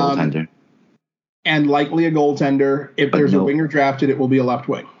and a goaltender. and likely a goaltender. If there's a winger drafted, it will be a left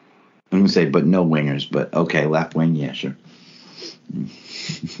wing. I'm going to say, but no wingers. But okay, left wing, yeah, sure.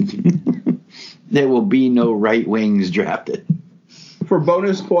 There will be no right wings drafted. For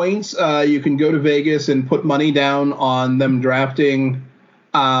bonus points, you can go to Vegas and put money down on them drafting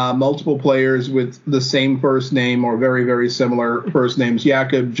multiple players with the same first name or very, very similar first names.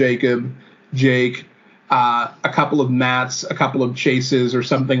 Jakob, Jake, a couple of Matts, a couple of Chases, or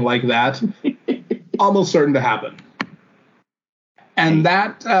something like that. Almost certain to happen. And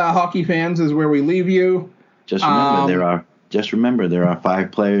that, hockey fans, is where we leave you. Just remember there are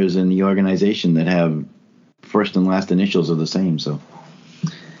 5 players in the organization that have first and last initials of the same. So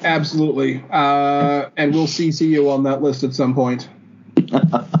absolutely, and we'll CC you on that list at some point.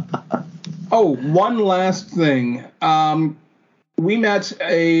 Oh, one last thing. We met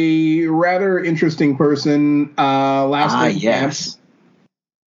a rather interesting person last night. Yes.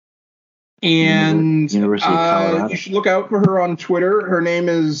 And University of Colorado. You should look out for her on Twitter. Her name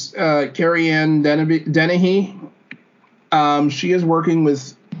is Carrie Ann Dennehy. She is working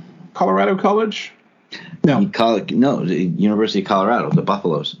with Colorado College. No, the University of Colorado, the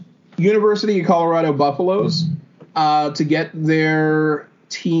Buffaloes. University of Colorado Buffaloes to get their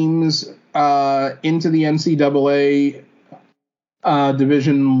teams into the NCAA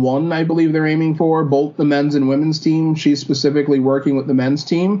Division I, I believe they're aiming for, both the men's and women's team. She's specifically working with the men's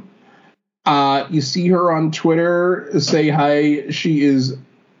team. You see her on Twitter, say hi. She is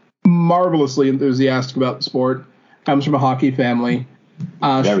marvelously enthusiastic about the sport. Comes from a hockey family.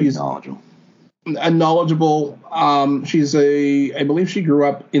 Very knowledgeable. Knowledgeable. I believe she grew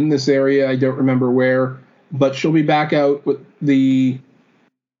up in this area. I don't remember where, but she'll be back out with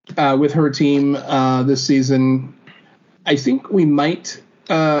with her team this season. I think we might.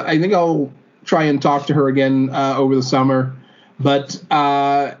 I think I'll try and talk to her again over the summer. But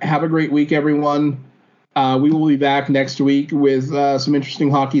have a great week, everyone. We will be back next week with some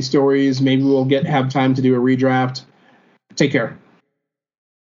interesting hockey stories. Maybe we'll have time to do a redraft. Take care.